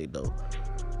project though.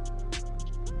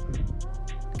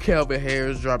 Calvin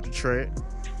Harris dropped a track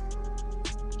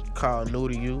called New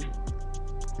to You.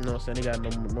 You know what I'm saying? They got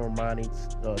Normani,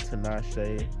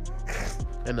 Tinashe,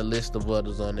 and a list of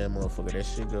others on that motherfucker.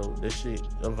 That shit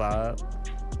a vibe.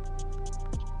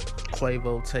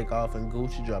 Quavo, Takeoff, and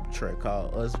Gucci dropped a track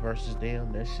called Us Versus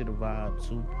Them. That shit a vibe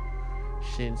too.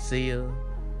 Shenseea,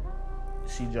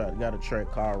 she got a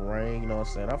track called Rain. You know what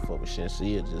I'm saying? I fuck with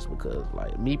Shenseea just because,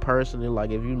 like, me personally,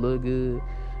 like, if you look good,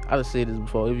 I done said this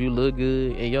before, if you look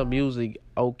good and your music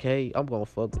okay, I'm gonna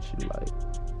fuck with you. Like,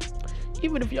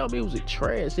 even if your music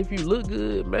trash, if you look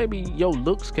good, maybe your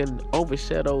looks can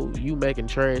overshadow you making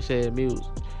trash ass music.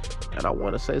 And I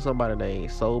want to say somebody that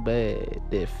ain't so bad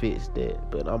that fits that,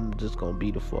 but I'm just gonna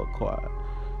be the fuck quiet.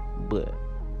 But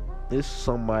this is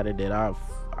somebody that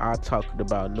I talked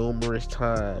about numerous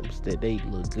times that they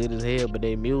look good as hell, but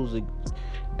their music,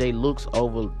 they looks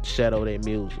overshadow their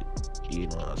music. You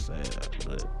know what I'm saying?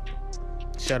 But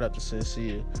shout out to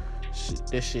Shenseea.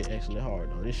 This shit actually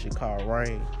hard though. This shit called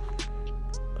Rain.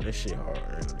 This shit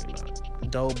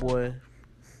hard. Doughboy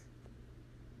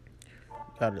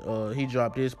he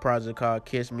dropped his project called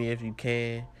Kiss Me If You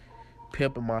Can.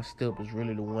 Pimpin' My Step is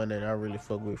really the one that I really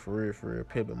fuck with for real.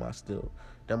 Pimpin' My Step.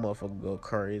 That motherfucker go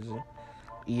crazy.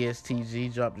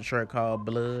 ESTG dropped a track called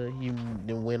Blood. He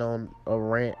then went on a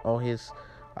rant on his,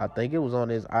 I think it was on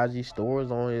his IG stories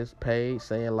on his page,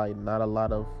 saying like not a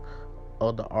lot of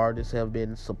other artists have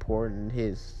been supporting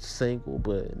his single,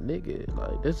 but nigga,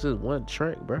 like, this is one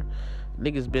track, bro.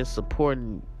 Niggas been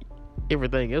supporting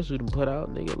everything else you done put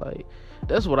out, nigga. Like,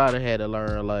 that's what I done had to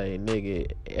learn. Like,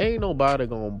 nigga, ain't nobody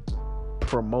gonna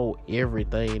promote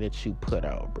everything that you put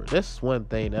out, bro. That's one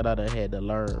thing that I done had to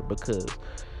learn, because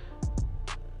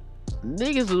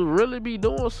niggas will really be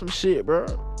doing some shit, bro.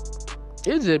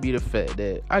 It just be the fact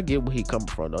that I get where he coming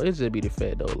from, though. It just be the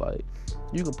fact, though, like,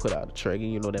 you can put out a track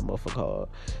and you know that motherfucker hard,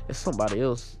 and somebody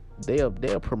else, they'll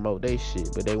promote their shit,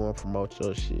 but they won't promote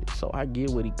your shit. So I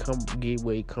get where he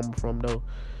coming from, though.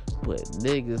 But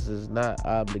niggas is not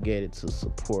obligated to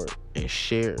support and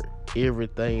share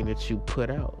everything that you put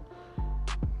out.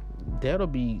 That'll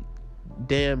be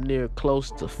damn near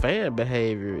close to fan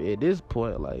behavior at this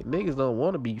point. Like, niggas don't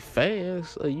want to be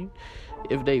fans of you.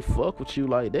 If they fuck with you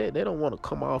like that, they don't want to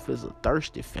come off as a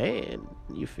thirsty fan.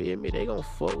 You feel me? They gonna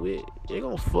fuck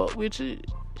with you.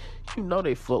 You know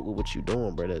they fuck with what you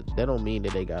doing, bro. That don't mean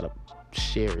that they gotta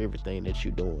share everything that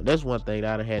you're doing. That's one thing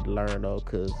that I done had to learn though,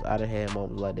 cause I done had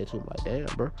moments like that too. I'm like,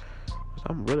 damn, bro,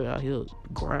 I'm really out here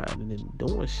grinding and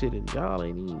doing shit, and y'all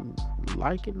ain't even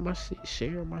liking my shit,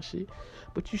 sharing my shit,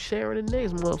 but you sharing the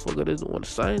next motherfucker that's doing the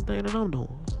same thing that I'm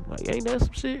doing. Like, ain't that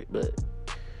some shit? But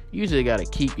you just gotta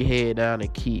keep your head down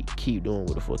and keep doing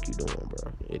what the fuck you doing,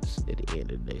 bro. It's at the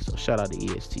end of the day. So shout out to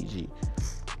ESTG.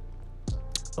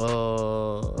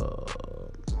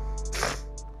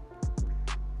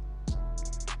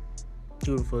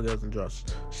 Who the fuck else done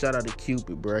dropped? Shout out to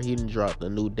Cupid, bro. He done dropped a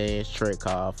new dance track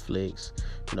called Flex.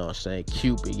 You know what I'm saying?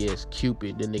 Cupid, yes,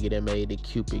 Cupid. The nigga that made the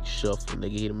Cupid Shuffle.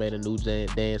 Nigga, he done made a new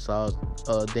dance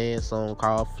song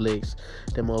called Flex.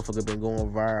 That motherfucker been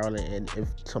going viral. And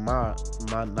if to my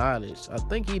knowledge, I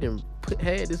think he done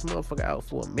had this motherfucker out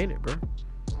for a minute, bro.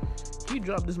 He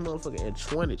dropped this motherfucker in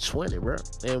 2020, bro.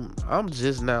 And I'm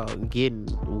just now getting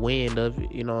wind of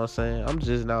it. You know what I'm saying? I'm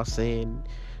just now seeing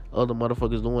other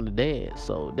motherfuckers doing the dance.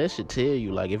 So that should tell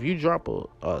you, like, if you drop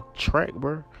a track,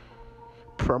 bro,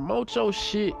 promote your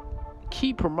shit.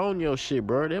 Keep promoting your shit,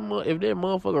 bro. If that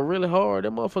motherfucker really hard,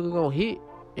 that motherfucker gonna hit.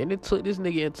 And it took this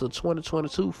nigga into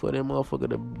 2022 for that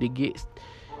motherfucker to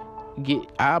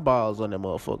get eyeballs on that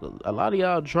motherfucker. A lot of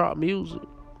y'all drop music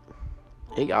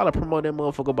and y'all promote that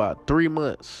motherfucker about 3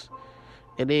 months,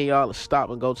 and then y'all stop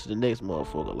and go to the next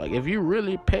motherfucker. Like, if you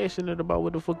really passionate about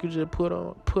what the fuck you just put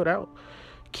out,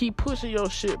 keep pushing your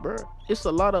shit, bro. It's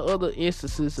a lot of other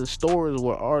instances and stories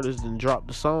where artists done dropped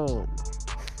the song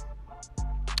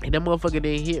and that motherfucker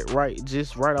didn't hit right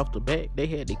off the bat. They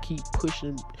had to keep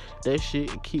pushing that shit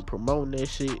and keep promoting that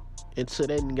shit until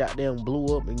they goddamn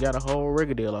blew up and got a whole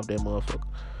record deal off that motherfucker.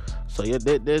 So yeah,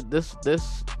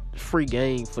 that's free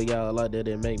game for y'all out there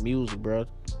that make music, bro.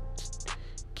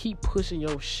 Keep pushing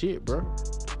your shit, bro.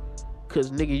 Cause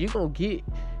nigga, you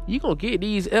gonna get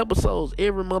these episodes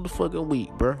every motherfucking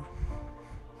week, bro.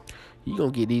 You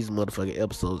gonna get these motherfucking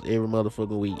episodes every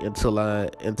motherfucking week until I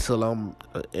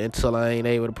ain't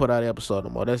able to put out an episode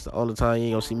no more. That's the only time you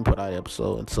ain't gonna see me put out an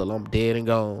episode, until I'm dead and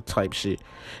gone type shit.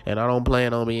 And I don't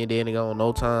plan on being dead and gone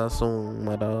no time soon,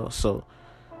 my dog. So,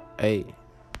 hey,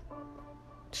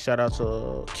 shout out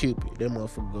to Cupid. That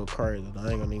motherfucker go crazy. I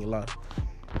ain't gonna even lie.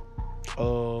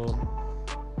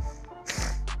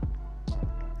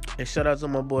 And shout out to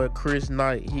my boy Chris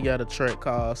Knight. He got a track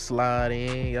called Slide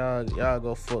In. Y'all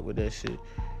go fuck with that shit.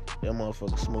 That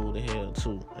motherfucker smooth as hell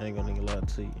too. I ain't gonna even lie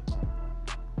to you.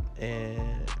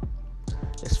 And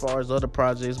as far as other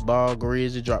projects, Ball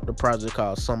Grizzly dropped a project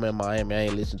called Summer in Miami. I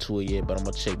ain't listened to it yet, but I'm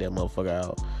gonna check that motherfucker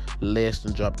out.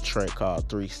 Leston dropped a track called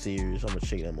 3 Series. I'm gonna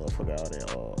check that motherfucker out.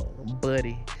 And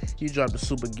Buddy, he dropped a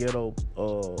Super Ghetto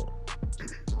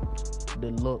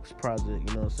Deluxe project.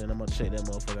 You know what I'm saying? I'm gonna check that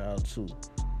motherfucker out too.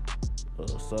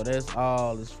 So that's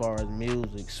all as far as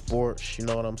music, sports, you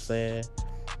know what I'm saying?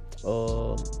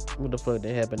 What the fuck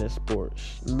that happened in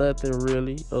sports? Nothing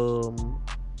really.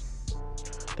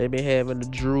 They been having the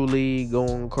Drew League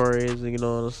going crazy, you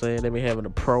know what I'm saying? They been having the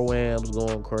Pro-Ams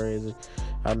going crazy.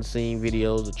 I done seen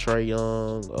videos of Trae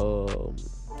Young,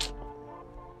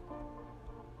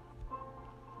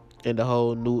 and the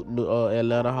whole new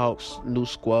Atlanta Hawks new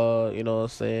squad, you know what I'm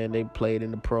saying? They played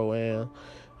in the Pro-Am.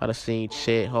 I done seen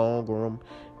Chet Holmgren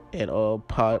and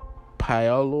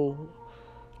Paolo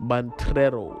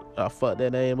Banchero. I fucked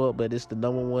that name up, but it's the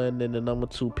number 1 and the number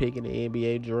 2 pick in the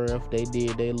NBA draft. They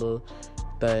did their little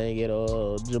thing at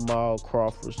Jamal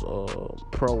Crawford's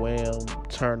Pro-Am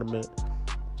tournament.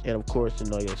 And of course, you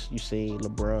know, you seen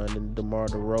LeBron and DeMar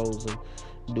DeRozan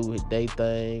do their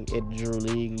thing at the Drew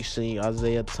League. You seen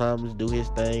Isaiah Thomas do his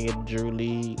thing at the Drew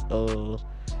League.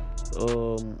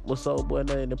 What's old boy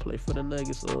name that play for the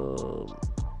Nuggets?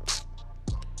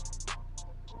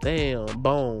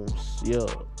 Bones. Yeah,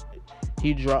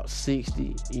 he dropped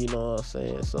 60. You know what I'm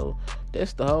saying? So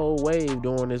that's the whole wave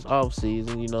during this off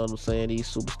season. You know what I'm saying?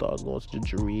 These superstars going to the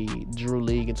Drew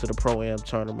League, into the Pro-Am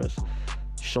tournaments,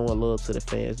 showing love to the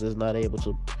fans that's not able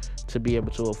to be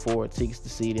able to afford tickets to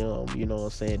see them, you know what I'm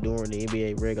saying, during the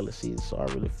NBA regular season. So I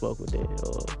really fuck with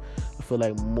that. I feel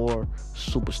like more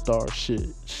superstars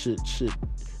should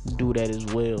do that as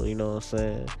well, you know what I'm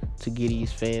saying, to get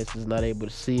these fans that's not able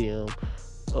to see them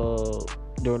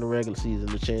during the regular season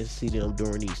the chance to see them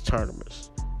during these tournaments.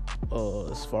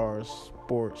 As far as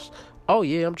sports, oh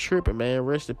yeah, I'm tripping, man.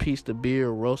 Rest in peace to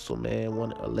Bill Russell, man.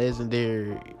 One of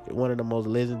the most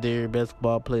legendary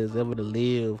basketball players ever to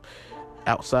live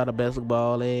outside of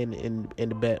basketball and in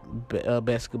the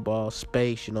basketball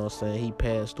space. You know what I'm saying? He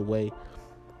passed away.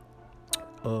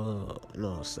 You know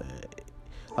what I'm saying?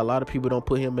 A lot of people don't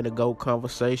put him in the GOAT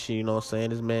conversation. You know what I'm saying?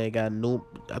 This man got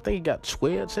I think he got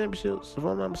 12 championships, if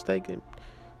I'm not mistaken.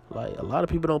 Like, a lot of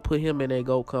people don't put him in that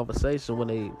GOAT conversation when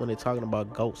they talking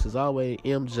about GOATs. It's always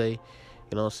MJ, you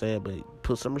know what I'm saying? But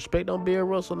put some respect on Bill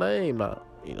Russell's name now.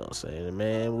 You know what I'm saying? The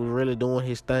man was really doing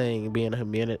his thing, being a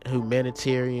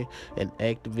humanitarian, an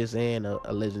activist, and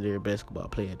a legendary basketball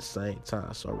player at the same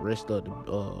time. So rest up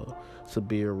to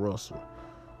Bill Russell.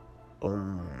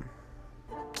 Oh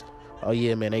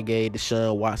yeah, man, they gave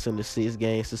Deshaun Watson the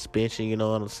 6-game suspension, you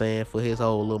know what I'm saying, for his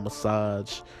whole little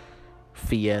massage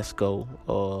fiasco.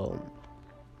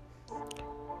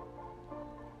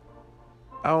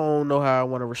 I don't know how I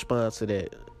want to respond to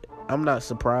that. I'm not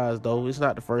surprised, though. It's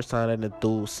not the first time that they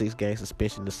threw 6-game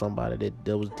suspension to somebody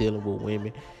that was dealing with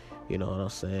women, you know what I'm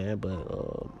saying. But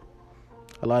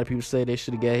a lot of people say they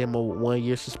should have gave him a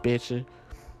 1-year suspension.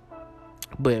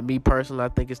 But me personally, I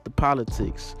think it's the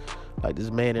politics. Like,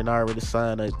 this man had already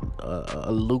signed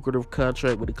a lucrative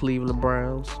contract with the Cleveland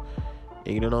Browns.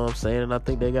 You know what I'm saying? And I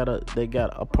think they got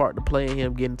a part to play in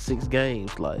him getting 6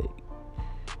 games. Like,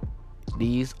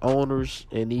 these owners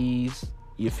and these,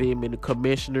 you feel me, the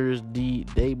commissioners,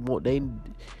 they want their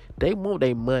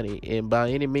money, and by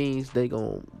any means they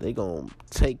gon'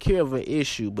 take care of an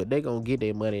issue, but they gonna get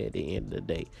their money at the end of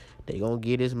the day. They gonna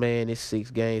get this man this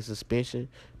 6-game suspension,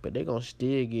 but they gonna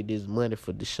still get this money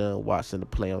for Deshaun Watson to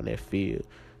play on that field.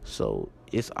 So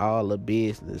it's all a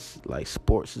business. Like,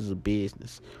 sports is a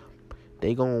business.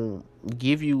 They gonna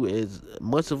give you as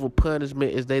much of a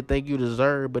punishment as they think you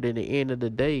deserve, but at the end of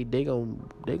the day, they gonna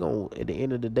want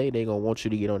you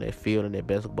to get on that field and that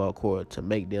basketball court to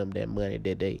make them that money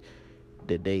that they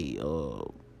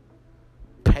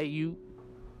pay you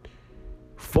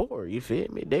for. You feel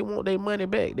me? They want their money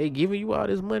back. They giving you all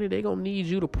this money. They gonna need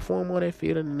you to perform on that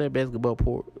field and in that basketball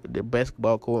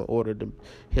court in order to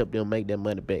help them make that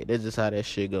money back. That's just how that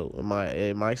shit go.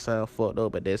 It might sound fucked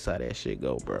up, but that's how that shit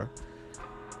go, bro.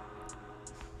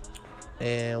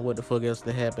 And what the fuck else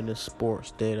that happened in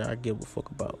sports that I give a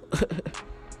fuck about?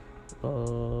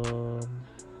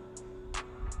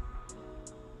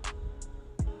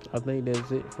 I think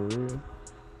that's it for real.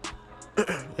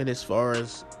 And as far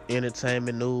as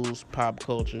entertainment news, pop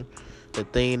culture, the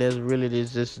thing that's really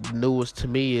just newest to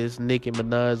me is Nicki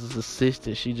Minaj's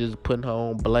assistant. She just putting her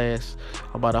on blast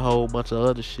about a whole bunch of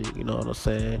other shit, you know what I'm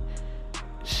saying?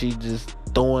 She just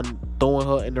throwing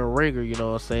her in the ringer, you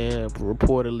know what I'm saying?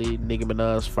 Reportedly, Nicki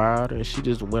Minaj fired her, and she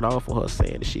just went off on her,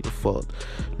 saying that she fucked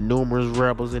numerous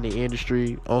rappers in the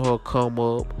industry on her come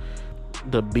up.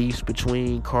 The beef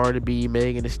between Cardi B,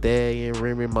 Megan Thee Stallion,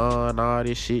 Remy Ma, and all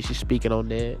this shit. She's speaking on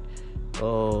that.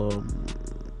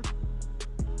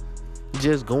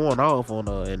 Just going off on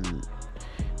her, and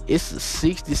it's a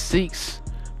 66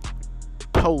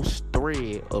 post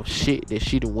thread of shit that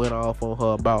she done went off on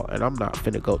her about, and I'm not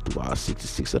finna go through all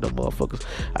 66 of them motherfuckers.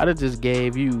 I done just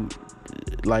gave you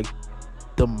like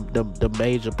the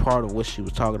major part of what she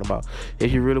was talking about.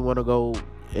 If you really want to go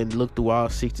and look through all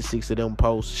 66 of them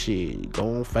posts, shit, go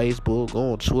on Facebook,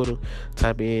 go on Twitter,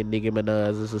 type in Nicki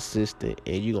Minaj's assistant,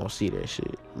 and you gonna see that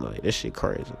shit. Like, that shit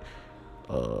crazy.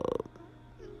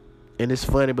 And it's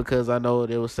funny because I know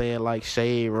they were saying like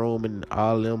Shade Room and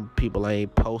all them people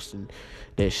ain't posting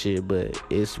that shit, but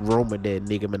it's rumored that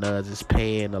Nicki Minaj is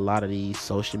paying a lot of these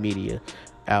social media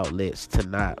outlets to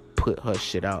not put her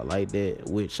shit out like that.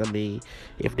 Which, I mean,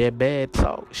 if that bad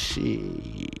talk,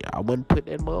 shit, I wouldn't put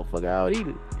that motherfucker out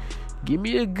either. Give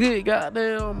me a good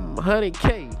goddamn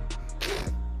 100K,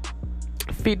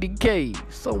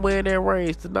 50K, somewhere in that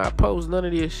range to not post none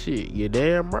of this shit. You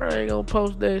damn right I ain't gonna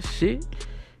post that shit.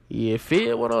 You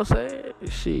feel what I'm saying?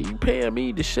 Shit, you paying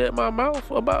me to shut my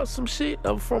mouth about some shit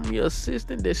from your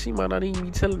assistant that she might not even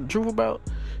be telling the truth about?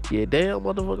 Yeah, damn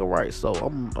motherfucker right. So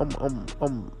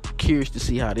I'm curious to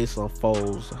see how this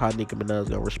unfolds, how Nicki Minaj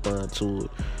gonna respond to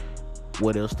it.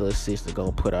 What else the assistant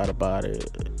gonna put out about it?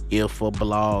 If a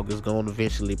blog is gonna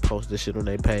eventually post this shit on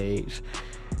their page.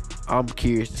 I'm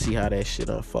curious to see how that shit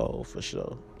unfold for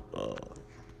sure.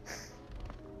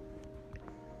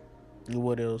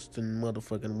 What else the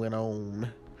motherfucking went on?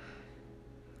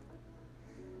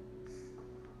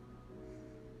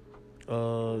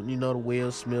 You know, the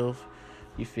Will Smith,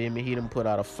 you feel me? He done put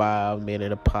out a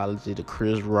 5-minute apology to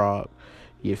Chris Rock.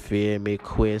 You feel me?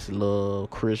 Questlove,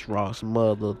 Chris Rock's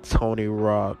mother, Tony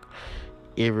Rock,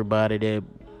 everybody that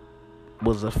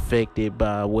was affected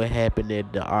by what happened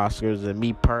at the Oscars. And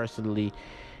me personally,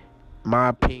 my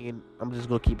opinion, I'm just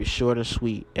gonna keep it short and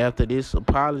sweet. After this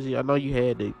apology, I know you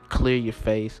had to clear your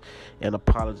face and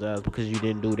apologize because you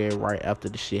didn't do that right after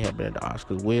the shit happened at the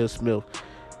Oscars. Will Smith,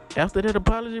 after that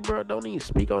apology, bro, don't even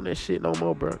speak on that shit no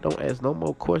more, bro. Don't ask no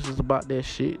more questions about that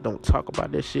shit. Don't talk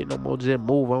about that shit no more. Just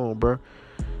move on, bro.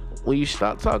 When you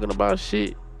stop talking about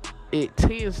shit, it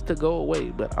tends to go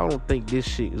away, but I don't think this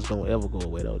shit is gonna ever go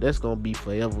away though. That's gonna be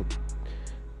forever.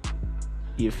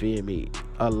 You feel me?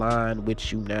 Aligned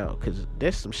with you now, cause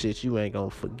that's some shit you ain't gonna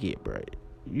forget, bro.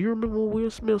 You remember when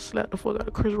Will Smith slapped the fuck out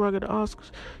of Chris Rock at the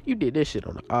Oscars? You did that shit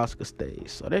on the Oscar stage,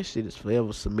 so that shit is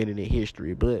forever cemented in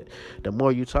history. But the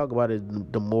more you talk about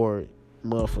it, the more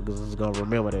motherfuckers is gonna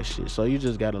remember that shit. So you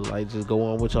just gotta like just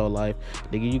go on with your life,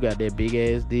 nigga. You got that big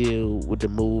ass deal with the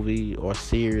movie or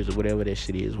series or whatever that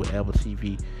shit is with Apple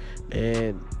TV,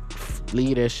 and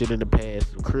leave that shit in the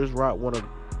past. If Chris Rock wanna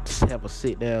have a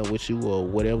sit down with you or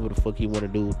whatever the fuck he wanna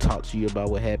do, talk to you about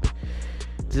what happened,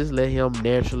 just let him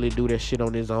naturally do that shit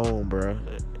on his own, bruh.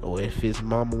 Or if his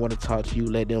mama wanna talk to you,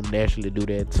 let them naturally do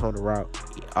that. Tony Rock,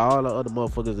 all the other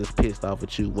motherfuckers that's pissed off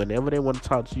at you, whenever they wanna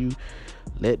talk to you,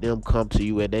 let them come to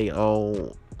you at their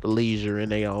own leisure, in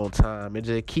their own time, and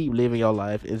just keep living your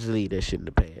life and just leave that shit in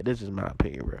the past. This is my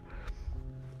opinion, bro.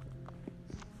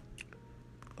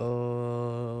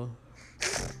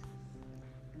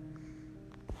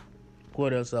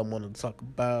 What else I want to talk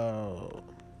about?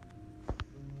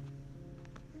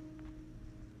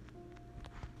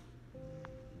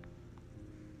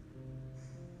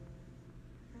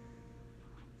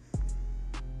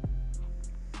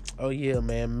 Oh yeah,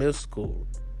 man. Mystical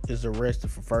is arrested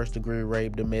for first-degree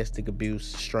rape, domestic abuse,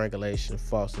 strangulation,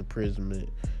 false imprisonment,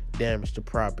 damage to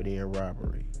property, and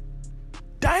robbery.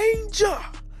 Danger!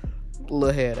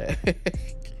 Look at that.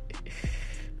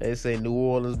 They say New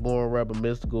Orleans-born rapper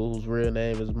Mystical, whose real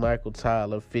name is Michael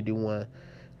Tyler, 51,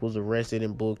 was arrested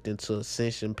and booked into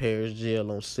Ascension Parish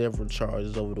Jail on several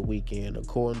charges over the weekend,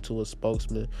 according to a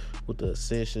spokesman with the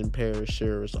Ascension Parish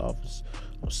Sheriff's Office.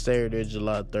 On Saturday,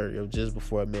 July 30th, just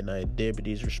before midnight,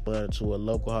 deputies responded to a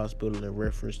local hospital in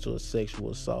reference to a sexual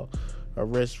assault.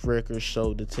 Arrest records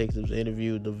show detectives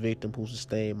interviewed the victim, who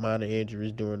sustained minor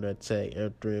injuries during the attack.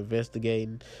 After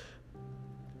investigating,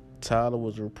 Tyler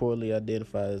was reportedly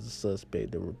identified as a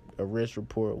suspect. The arrest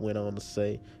report went on to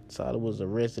say Tyler was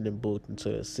arrested and booked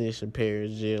into Ascension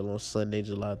Parish Jail on Sunday,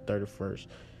 July 31st.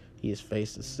 He is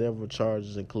facing several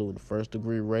charges, including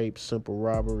first-degree rape, simple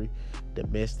robbery,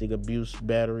 domestic abuse,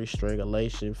 battery,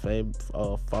 strangulation,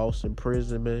 false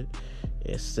imprisonment,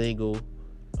 and simple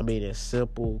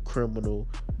criminal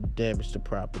damage to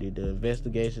property. The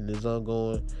investigation is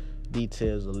ongoing.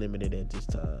 Details are limited at this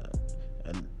time.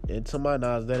 And to my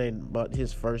knowledge, that ain't about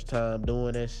his first time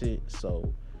doing that shit.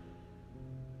 So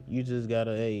you just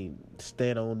gotta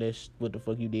stand on that what the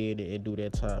fuck you did and do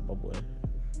that time, my boy.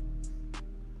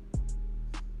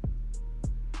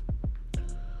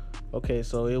 Okay,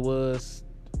 so it was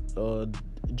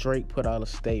Drake put out a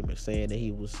statement saying that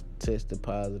he was tested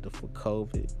positive for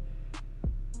COVID,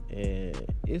 and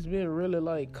it's been really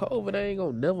like COVID ain't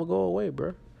gonna never go away,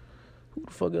 bro. Who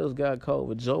the fuck else got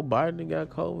COVID? Joe Biden got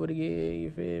COVID again, you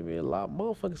feel me? A lot of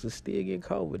motherfuckers are still getting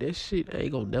COVID. That shit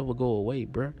ain't gonna never go away,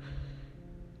 bro.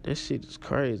 That shit is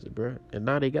crazy, bro. And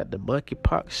now they got the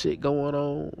monkeypox shit going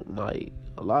on. Like,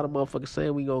 a lot of motherfuckers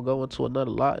saying we gonna go into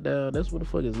another lockdown. That's what the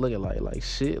fuck it's looking like. Like,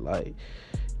 shit, like,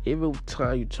 every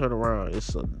time you turn around,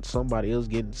 it's somebody else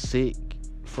getting sick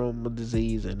from a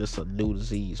disease, and it's a new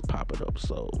disease popping up.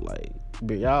 So, like,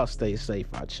 y'all stay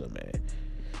safe out here, man.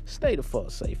 Stay the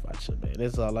fuck safe out here, man.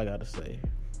 That's all I gotta say.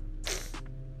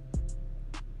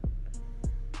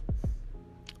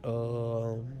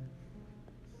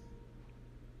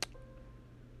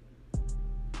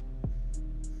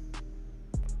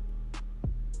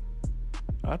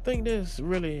 I think that's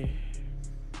really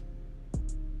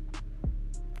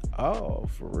all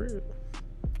for real.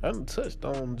 I done touched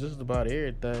on just about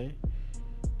everything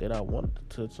that I wanted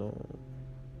to touch on.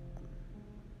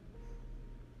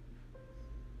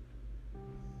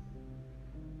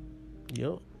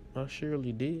 Yep, I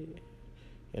surely did.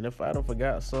 And if I done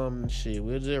forgot something, shit,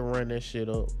 we'll just run that shit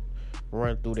up.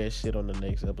 Run through that shit on the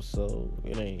next episode.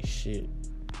 It ain't shit,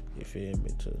 you feel me,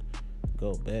 to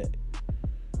go back.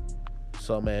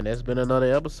 So, man, that's been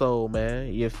another episode,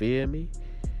 man. You feel me?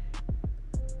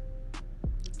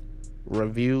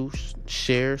 Review,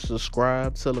 share,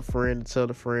 subscribe, tell a friend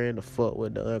to fuck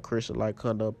with the Unchristian Like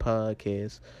Conduct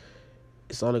podcast.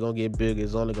 It's only gonna get bigger.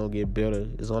 It's only gonna get better.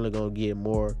 It's only gonna get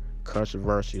more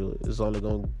controversial. It's only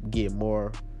gonna get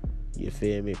more, you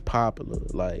feel me, popular.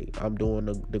 Like, I'm doing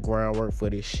the groundwork for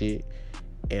this shit,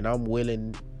 and I'm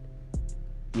willing,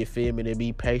 you feel me, to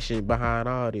be patient behind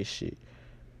all this shit.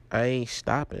 I ain't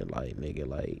stopping, like, nigga.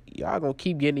 Like, y'all gonna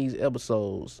keep getting these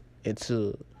episodes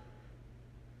until,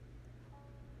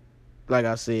 like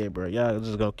I said, bro, y'all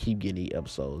just gonna keep getting these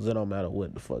episodes. It don't matter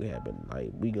what the fuck happened. Like,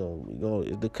 we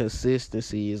gonna the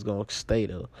consistency is gonna stay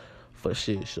there for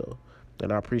shit show.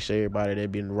 And I appreciate everybody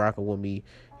that been rocking with me,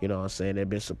 you know what I'm saying, that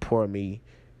been supporting me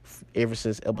ever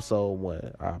since episode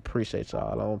 1. I appreciate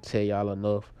y'all. I don't tell y'all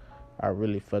enough. I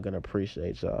really fucking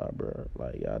appreciate y'all, bro.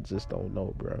 Like, y'all just don't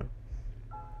know, bro.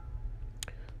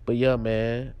 But yeah,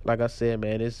 man, like I said,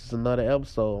 man, this is another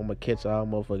episode. I'm gonna catch y'all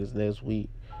motherfuckers next week.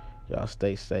 Y'all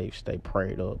stay safe, stay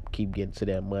prayed up, keep getting to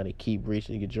that money, keep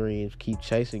reaching your dreams, keep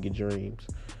chasing your dreams.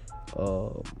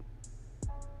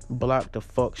 Block the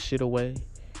fuck shit away.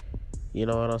 You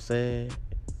know what I'm saying?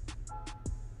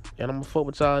 And I'm gonna fuck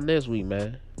with y'all next week,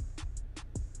 man.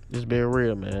 Just being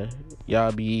real, man.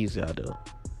 Y'all be easy out there.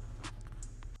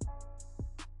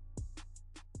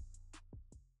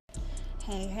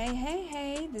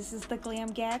 Hey, this is the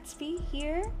Glam Gatsby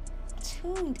here,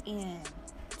 tuned in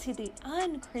to the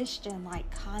Unchristian Like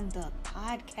Conduct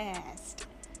podcast.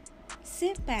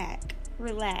 Sit back,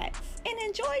 relax, and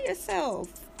enjoy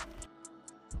yourself.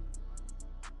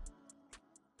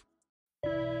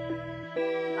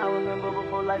 I remember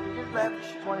before life was just lavish.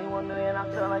 21 million, I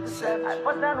felt like a savage. I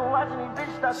bust down and watching these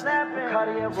bitches start snapping.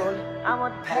 Cartier rolling, I'm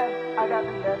on the path. I got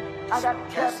the left, I got the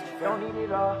cash. Don't need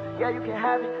it all, yeah, you can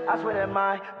have it. I swear that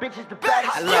my bitch is the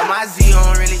baddest. I love my Z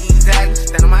on really exactly.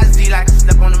 Stand on my Z like I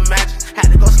slept on the mattress.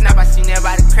 Had to go snap, I seen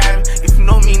everybody crabbing. If you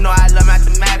know me, know I love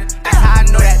mathematics. That's how I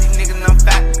know that these niggas I'm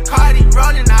fat. Cardi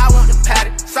rolling, now I want the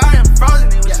paddock. Sorry I'm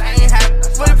frozen, it wish I ain't happy.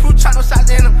 Bulletproof chop, no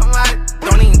shots in them, come out it.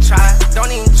 Don't even try.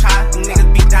 Them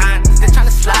niggas be dying, they tryna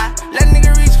slide. Let a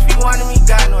nigga reach if you wanted me,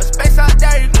 God. No space out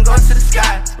there, you can go to the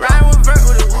sky. Ryan with vert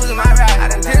with a ooze in my ride. I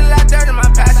done did a lot dirt in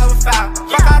my past, I was foul.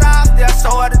 Fuck out the house, there,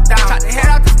 so out of down. Tried to head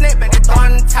out the snake, but they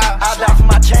throwing the towel. I die for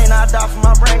my chain, I die for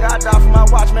my ring, I die for my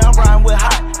watch, man, I'm riding with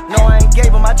hot. No, I ain't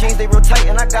gave him my jeans, they real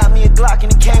tight, and I got me a Glock,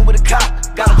 and it came with a cop.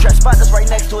 Got a trash spot that's right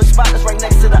next to a spot that's right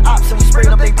next to the ops, and we sprayed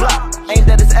up they block. Ain't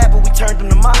that his apple, we turned him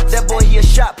to mop. That boy, he a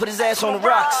shot, put his ass on the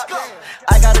rocks.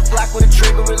 I got a Glock with a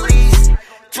trigger release.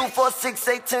 2, 4, 6,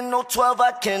 8, 10, no 12,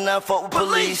 I cannot fuck with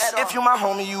police. If you my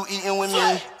homie, you eating with me.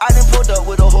 I done pulled up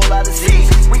with a whole lot of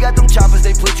Z's. We got them choppers,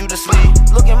 they put you to sleep.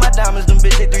 Look at my diamonds, them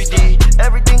bitch, they 3D.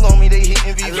 Everything on me, they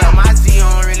hitting VV. I love my Z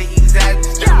on really exactly.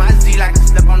 Stand on my Z like I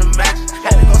slept on the mattress.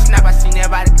 Had to go snap, I seen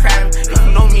everybody crabbing. If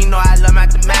you know me, know I love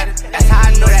mathematics. That's how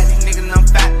I know that these niggas I'm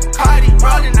fat. Cardi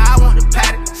rolling, now I want the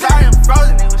paddock. Sorry I'm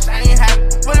frozen, they wish I ain't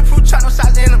happy. Bulletproof chop, no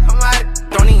shots in them, come out it.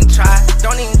 Don't even try.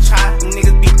 Them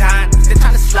niggas be dying, they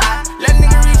tryna slide. Let a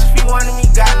nigga reach if you wanted me,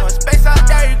 God. No space out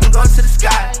there, you can go to the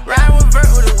sky. Ryan with vert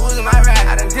with a ooze in my ride.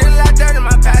 I done did a lot dirt in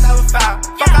my past, I was foul.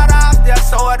 Fuck out the house, there,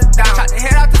 so out of down. Tried to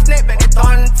head out the snake, but they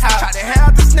throwing the towel.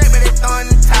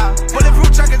 Bulletproof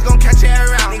truck is gon' catch you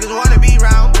around. Niggas wanna be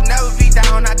round, but never be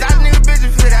down. I dodge nigga bitch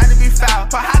if it had to be foul.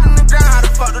 Put hot on the ground, how the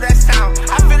fuck do that sound?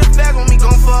 I feel the flag when we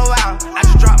gone for a while. I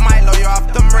just drop my lawyer off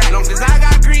them racks. Long as I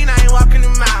got green, I ain't walking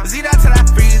them out. Z that till I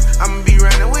freeze, I'ma be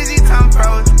running with Z time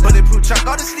froze. Bulletproof truck,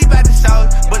 go to sleep at the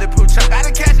shows. Bulletproof truck,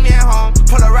 gotta catch me at home.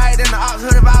 Pull a ride in the ops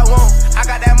hood if I want. I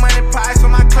got that money prize for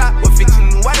my clock. With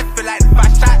 15, what it feel like 5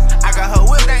 shots? I got her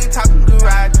whip, they ain't talking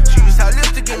garage. She used her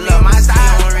lips to get me on my side.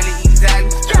 I don't really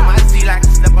exactly. Stand my Z like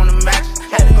I slept on the mattress.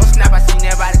 Had to go snap, I seen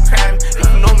everybody crabbing. If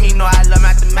you know me, know I love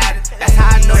mathematics. That's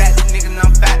how I know that these niggas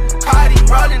I'm fat. Cardi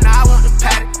rolling, now I want the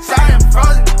paddock. Sorry I'm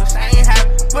frozen, they wish I ain't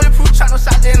happy. Bulletproof chop, no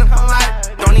shots in them, come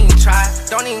out. Don't even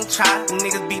try. Them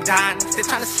niggas be dying, they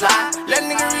tryna slide. Let a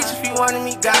nigga reach if you wanted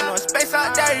me, God. No space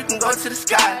out there, you can go to the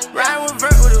sky. Ryan with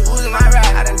vert with a ooze in my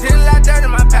ride. I done did a lot dirt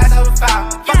in my past, I was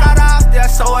foul. Fuck out the house, there,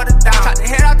 so out of down. Tried to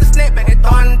head out the snake, but they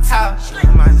throwing the towel.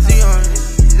 My Z on it,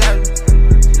 exactly.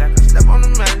 Like I slept on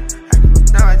the mat. I can go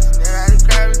down, I just never had to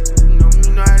grab it. You know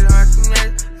me, know I love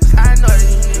mathematics. That's how I know that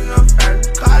these niggas I'm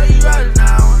fat. Cardi rolling,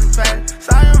 now I want the paddock.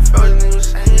 Sorry I'm frozen, they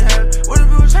wish I ain't happy. What if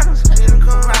you try to say them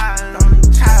come ride? Don't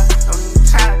even try.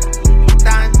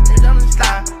 Dying, they don't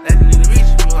slide. Let the nigga reach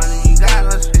if you wanted me, God. No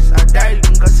space out there, you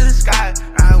can go to the sky.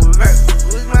 Ryan with vert,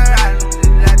 lose my ride.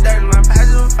 Did that dirt in my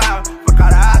past, it was foul. Fuck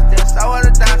out the house, there, so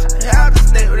out of down. Try to head out the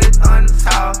snake with it throwing the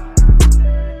towel.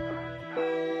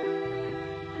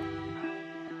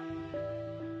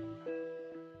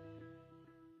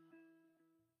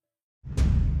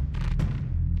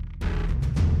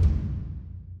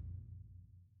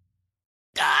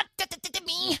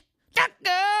 Me.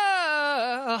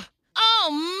 Doctor!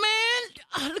 Oh, man.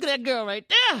 Oh, look at that girl right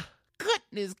there.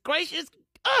 Goodness gracious.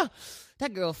 Oh,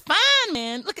 that girl fine,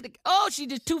 man. Look at the... Oh, she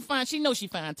just too fine. She knows she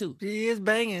fine, too. She is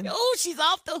banging. Oh, she's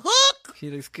off the hook. She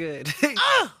looks good.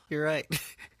 Oh. You're right.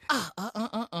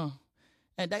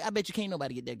 And I bet you can't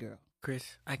nobody get that girl. Chris,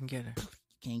 I can get her. You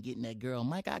can't get that girl.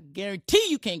 Mike, I guarantee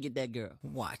you can't get that girl.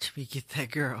 Watch me get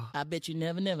that girl. I bet you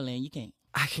Neverland, you can't.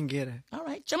 I can get her. All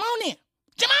right, come on then.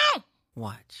 Come on.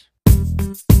 Watch.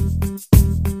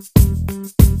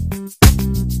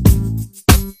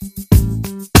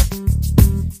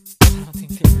 don't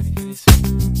think they're ready for this.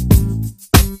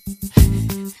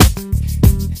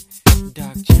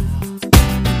 Dark child.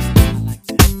 I like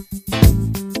that.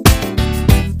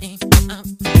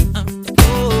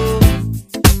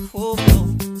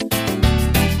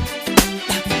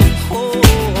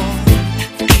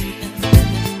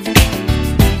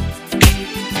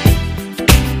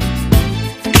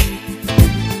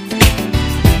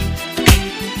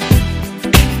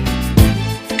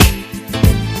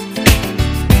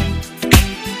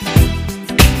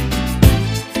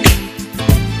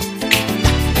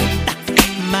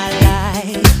 My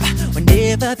life will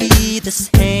never be the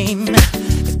same.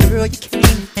 'Cause girl, you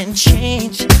came and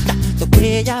changed the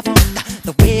way I want,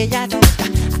 the way I go.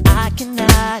 I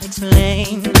cannot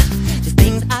explain the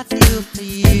things I feel for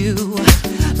you,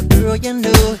 but girl, you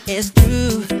know it's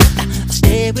true.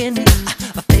 Stay with me,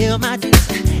 fulfill my dreams,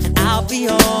 and I'll be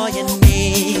all you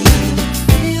need.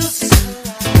 Feels so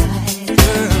right,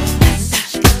 girl.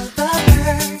 Such a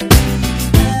bird.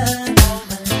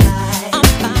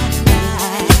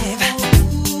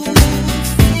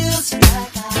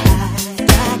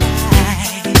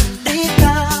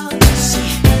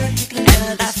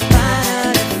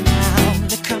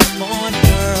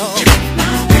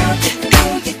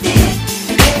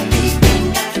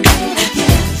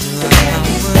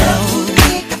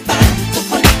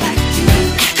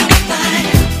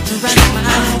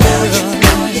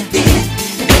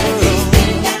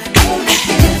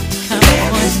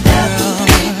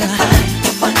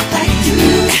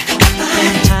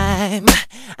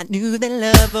 I knew that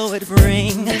love would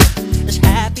bring this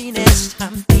happiness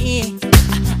I'm being.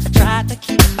 I tried to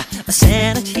keep my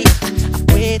sanity. I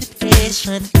waited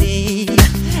patiently.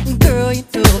 And girl, you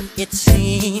know it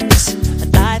seems my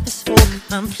life is so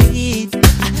complete.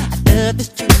 I love this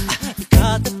truth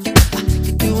because of you.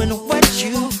 You're doing what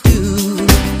you do.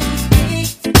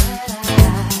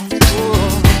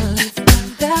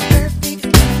 The perfect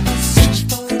love, search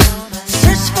for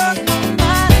all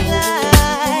my life.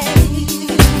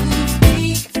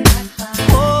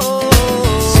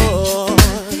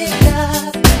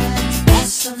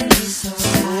 Come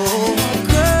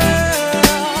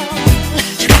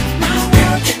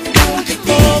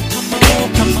on, come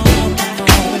on, come on,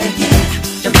 come on.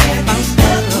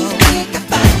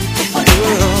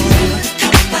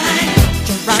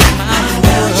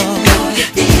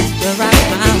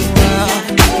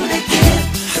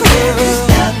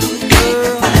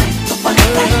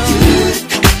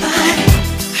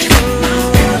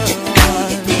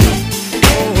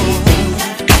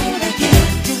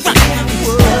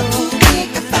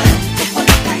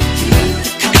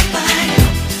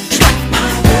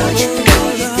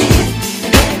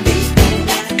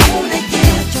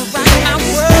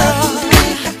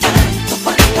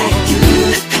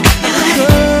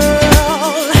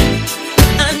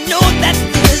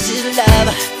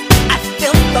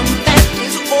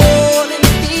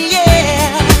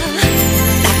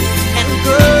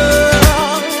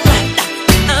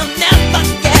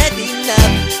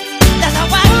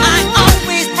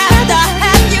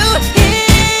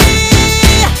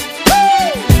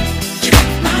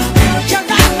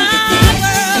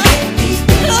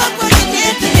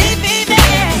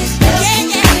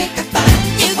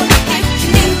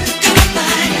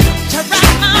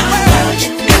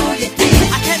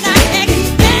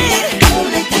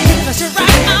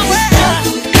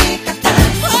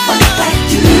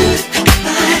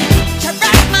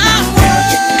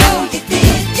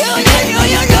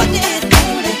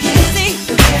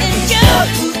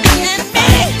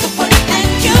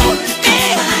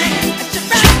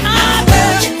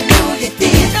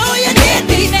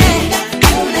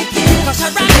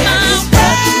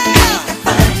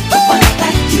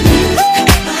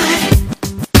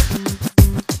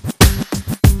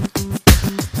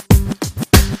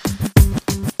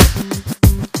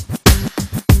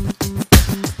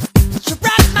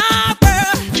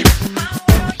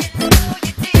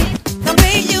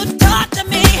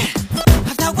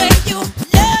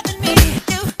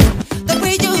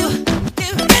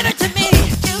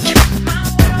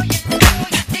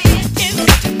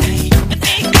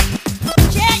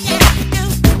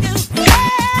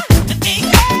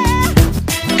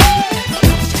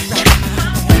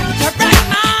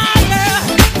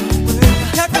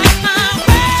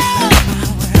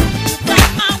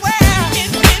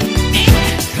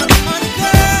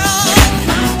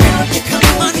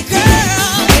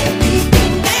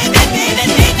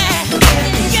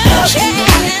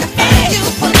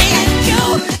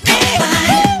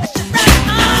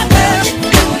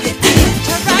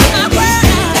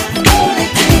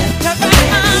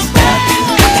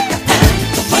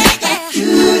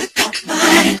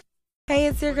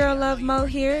 It's your girl Love Mo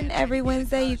here, and every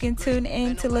Wednesday you can tune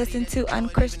in to listen to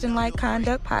Unchristian-like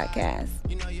Conduct podcast.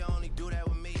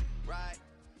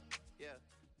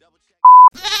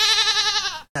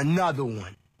 Another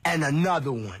one, and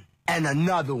another one, and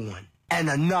another one, and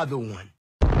another one.